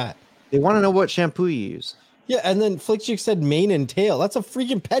in the chat. They want to know what shampoo you use. Yeah, and then Flickchick said mane and tail. That's a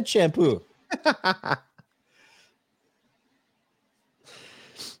freaking pet shampoo.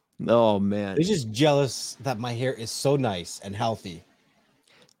 Oh man, they're just jealous that my hair is so nice and healthy.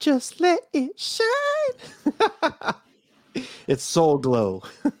 Just let it shine. It's Soul Glow.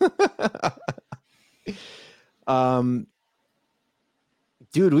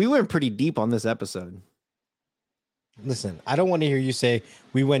 Dude, we went pretty deep on this episode. Listen, I don't want to hear you say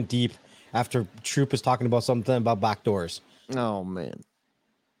we went deep after Troop is talking about something about backdoors. Oh man.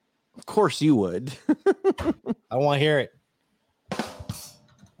 Of course you would. I want to hear it.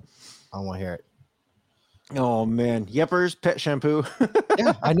 I want to hear it. Oh man, Yepper's pet shampoo.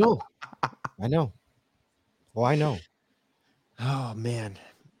 Yeah, I know. Well, I know. Oh man.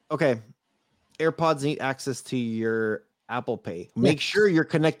 Okay. AirPods need access to your Apple Pay. Make sure you're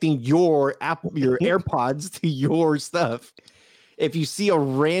connecting your AirPods to your stuff. If you see a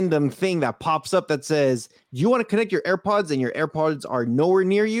random thing that pops up that says you want to connect your AirPods and your AirPods are nowhere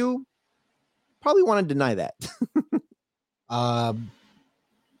near you, probably want to deny that. I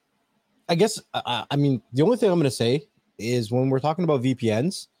guess I mean the only thing I'm going to say is when we're talking about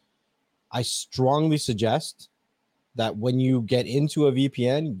VPNs, I strongly suggest that when you get into a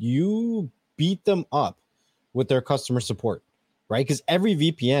VPN, you beat them up with their customer support, right? Because every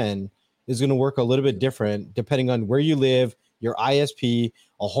VPN is going to work a little bit different depending on where you live, your ISP,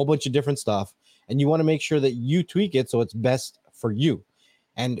 a whole bunch of different stuff, and you want to make sure that you tweak it so it's best for you.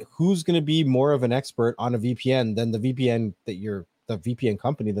 And who's going to be more of an expert on a VPN than the VPN the VPN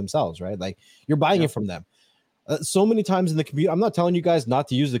company themselves, right? Like you're buying it from them. So many times in the community, I'm not telling you guys not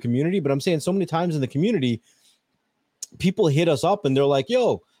to use the community, but I'm saying so many times in the community, people hit us up and they're like,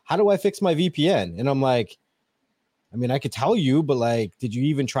 yo, how do I fix my VPN? And I'm like, I mean, I could tell you, but like, did you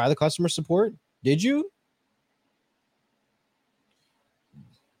even try the customer support? Did you?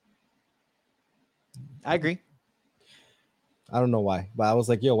 I agree. I don't know why, but I was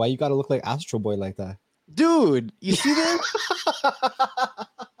like, yo, why you got to look like Astro Boy like that? Dude, you see that?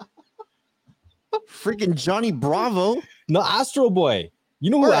 Freaking Johnny Bravo. No, Astro Boy.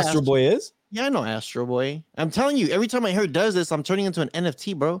 You know who Astro Boy is? Yeah, I know Astro Boy. I'm telling you, every time I hear does this, I'm turning into an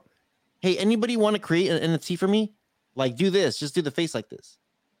NFT, bro. Hey, anybody want to create an NFT for me? Like, do this. Just do the face like this.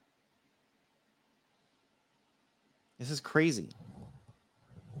 This is crazy.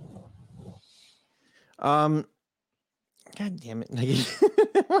 God damn it. My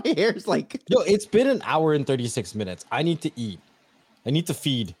hair's like... Yo, it's been an hour and 36 minutes. I need to eat. I need to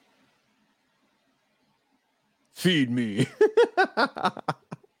feed. Feed me.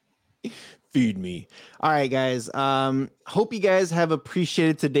 Feed me. All right, guys. Hope you guys have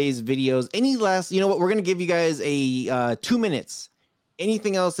appreciated today's videos. Any last, you know what? We're going to give you guys a 2 minutes.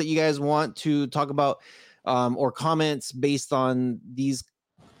 Anything else that you guys want to talk about or comments based on this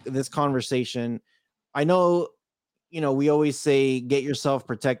conversation? I know, you know, we always say, get yourself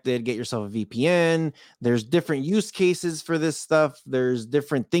protected, get yourself a VPN. There's different use cases for this stuff. There's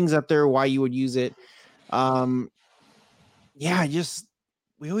different things out there, why you would use it. Yeah,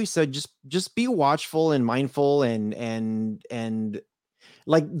 we always said, just be watchful and mindful and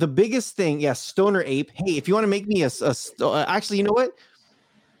like the biggest thing. Yeah. Stoner Ape. Hey, if you want to make me actually, you know what?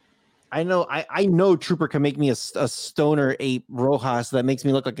 I know Trooper can make me a Stoner Ape Rojas that makes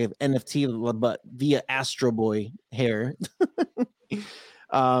me look like an NFT, but via Astro Boy hair.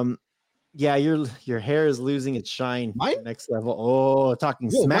 Yeah, your hair is losing its shine. Mine? Next level. Oh, talking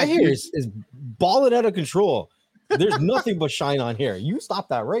Yo, smack. My hair is balling out of control. There's nothing but shine on hair. You stop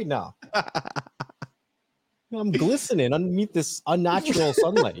that right now. I'm glistening underneath this unnatural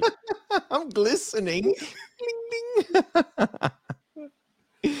sunlight. I'm glistening. Ding, ding.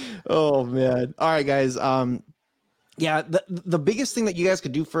 Oh man. All right, guys. Yeah, the biggest thing that you guys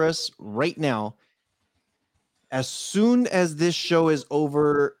could do for us right now, as soon as this show is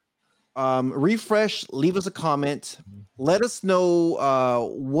over, refresh, leave us a comment. Let us know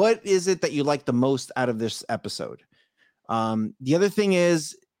what is it that you like the most out of this episode. The other thing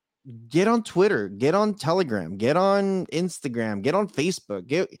is, get on Twitter, get on Telegram, get on Instagram, get on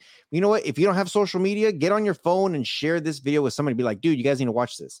Facebook. You know what? If you don't have social media, get on your phone and share this video with somebody. Be like, dude, you guys need to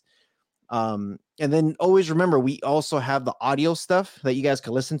watch this. And then always remember, we also have the audio stuff that you guys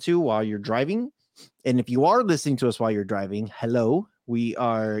can listen to while you're driving. And if you are listening to us while you're driving, hello. We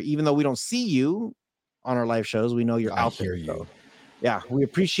are, even though we don't see you on our live shows, we know you're out there. So, yeah, we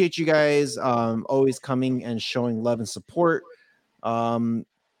appreciate you guys always coming and showing love and support.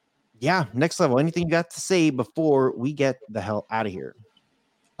 Yeah, next level. Anything you got to say before we get the hell out of here?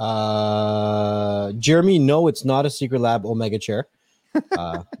 Jeremy, no, it's not a Secret Lab Omega chair.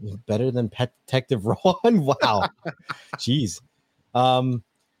 Better than Pet Detective Rohan. Wow, jeez.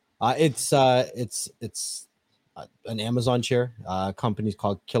 It's an Amazon chair. Company's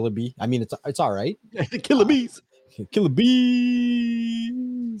called Killer Bee. I mean, it's all right. Killer Bees. Killer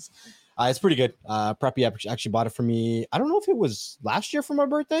Bees. It's pretty good. Preppy actually bought it for me. I don't know if it was last year for my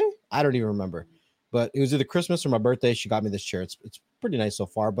birthday. I don't even remember, but it was either Christmas or my birthday. She got me this chair. It's pretty nice so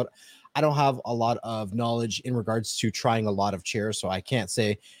far, but I don't have a lot of knowledge in regards to trying a lot of chairs, so I can't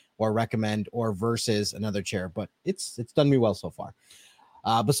say or recommend or versus another chair. But it's done me well so far.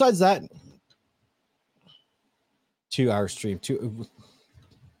 Besides that, 2-hour stream.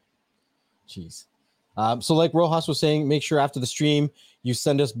 Jeez. So like Rojas was saying, make sure after the stream you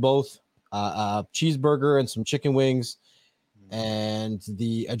send us both a cheeseburger and some chicken wings, and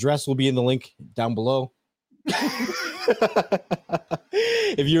the address will be in the link down below.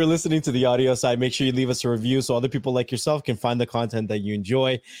 If you're listening to the audio side, make sure you leave us a review so other people like yourself can find the content that you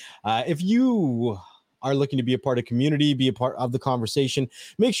enjoy. If you are looking to be a part of community, be a part of the conversation,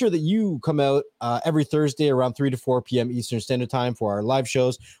 make sure that you come out every Thursday around 3 to 4 p.m. Eastern Standard Time for our live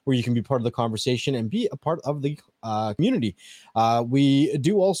shows where you can be part of the conversation and be a part of the community. We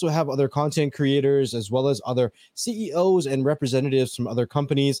do also have other content creators as well as other CEOs and representatives from other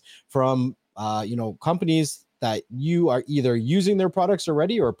companies, from companies that you are either using their products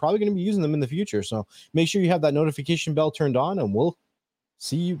already or probably going to be using them in the future. So make sure you have that notification bell turned on, and we'll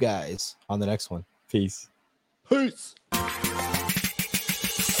see you guys on the next one. Peace. Peace.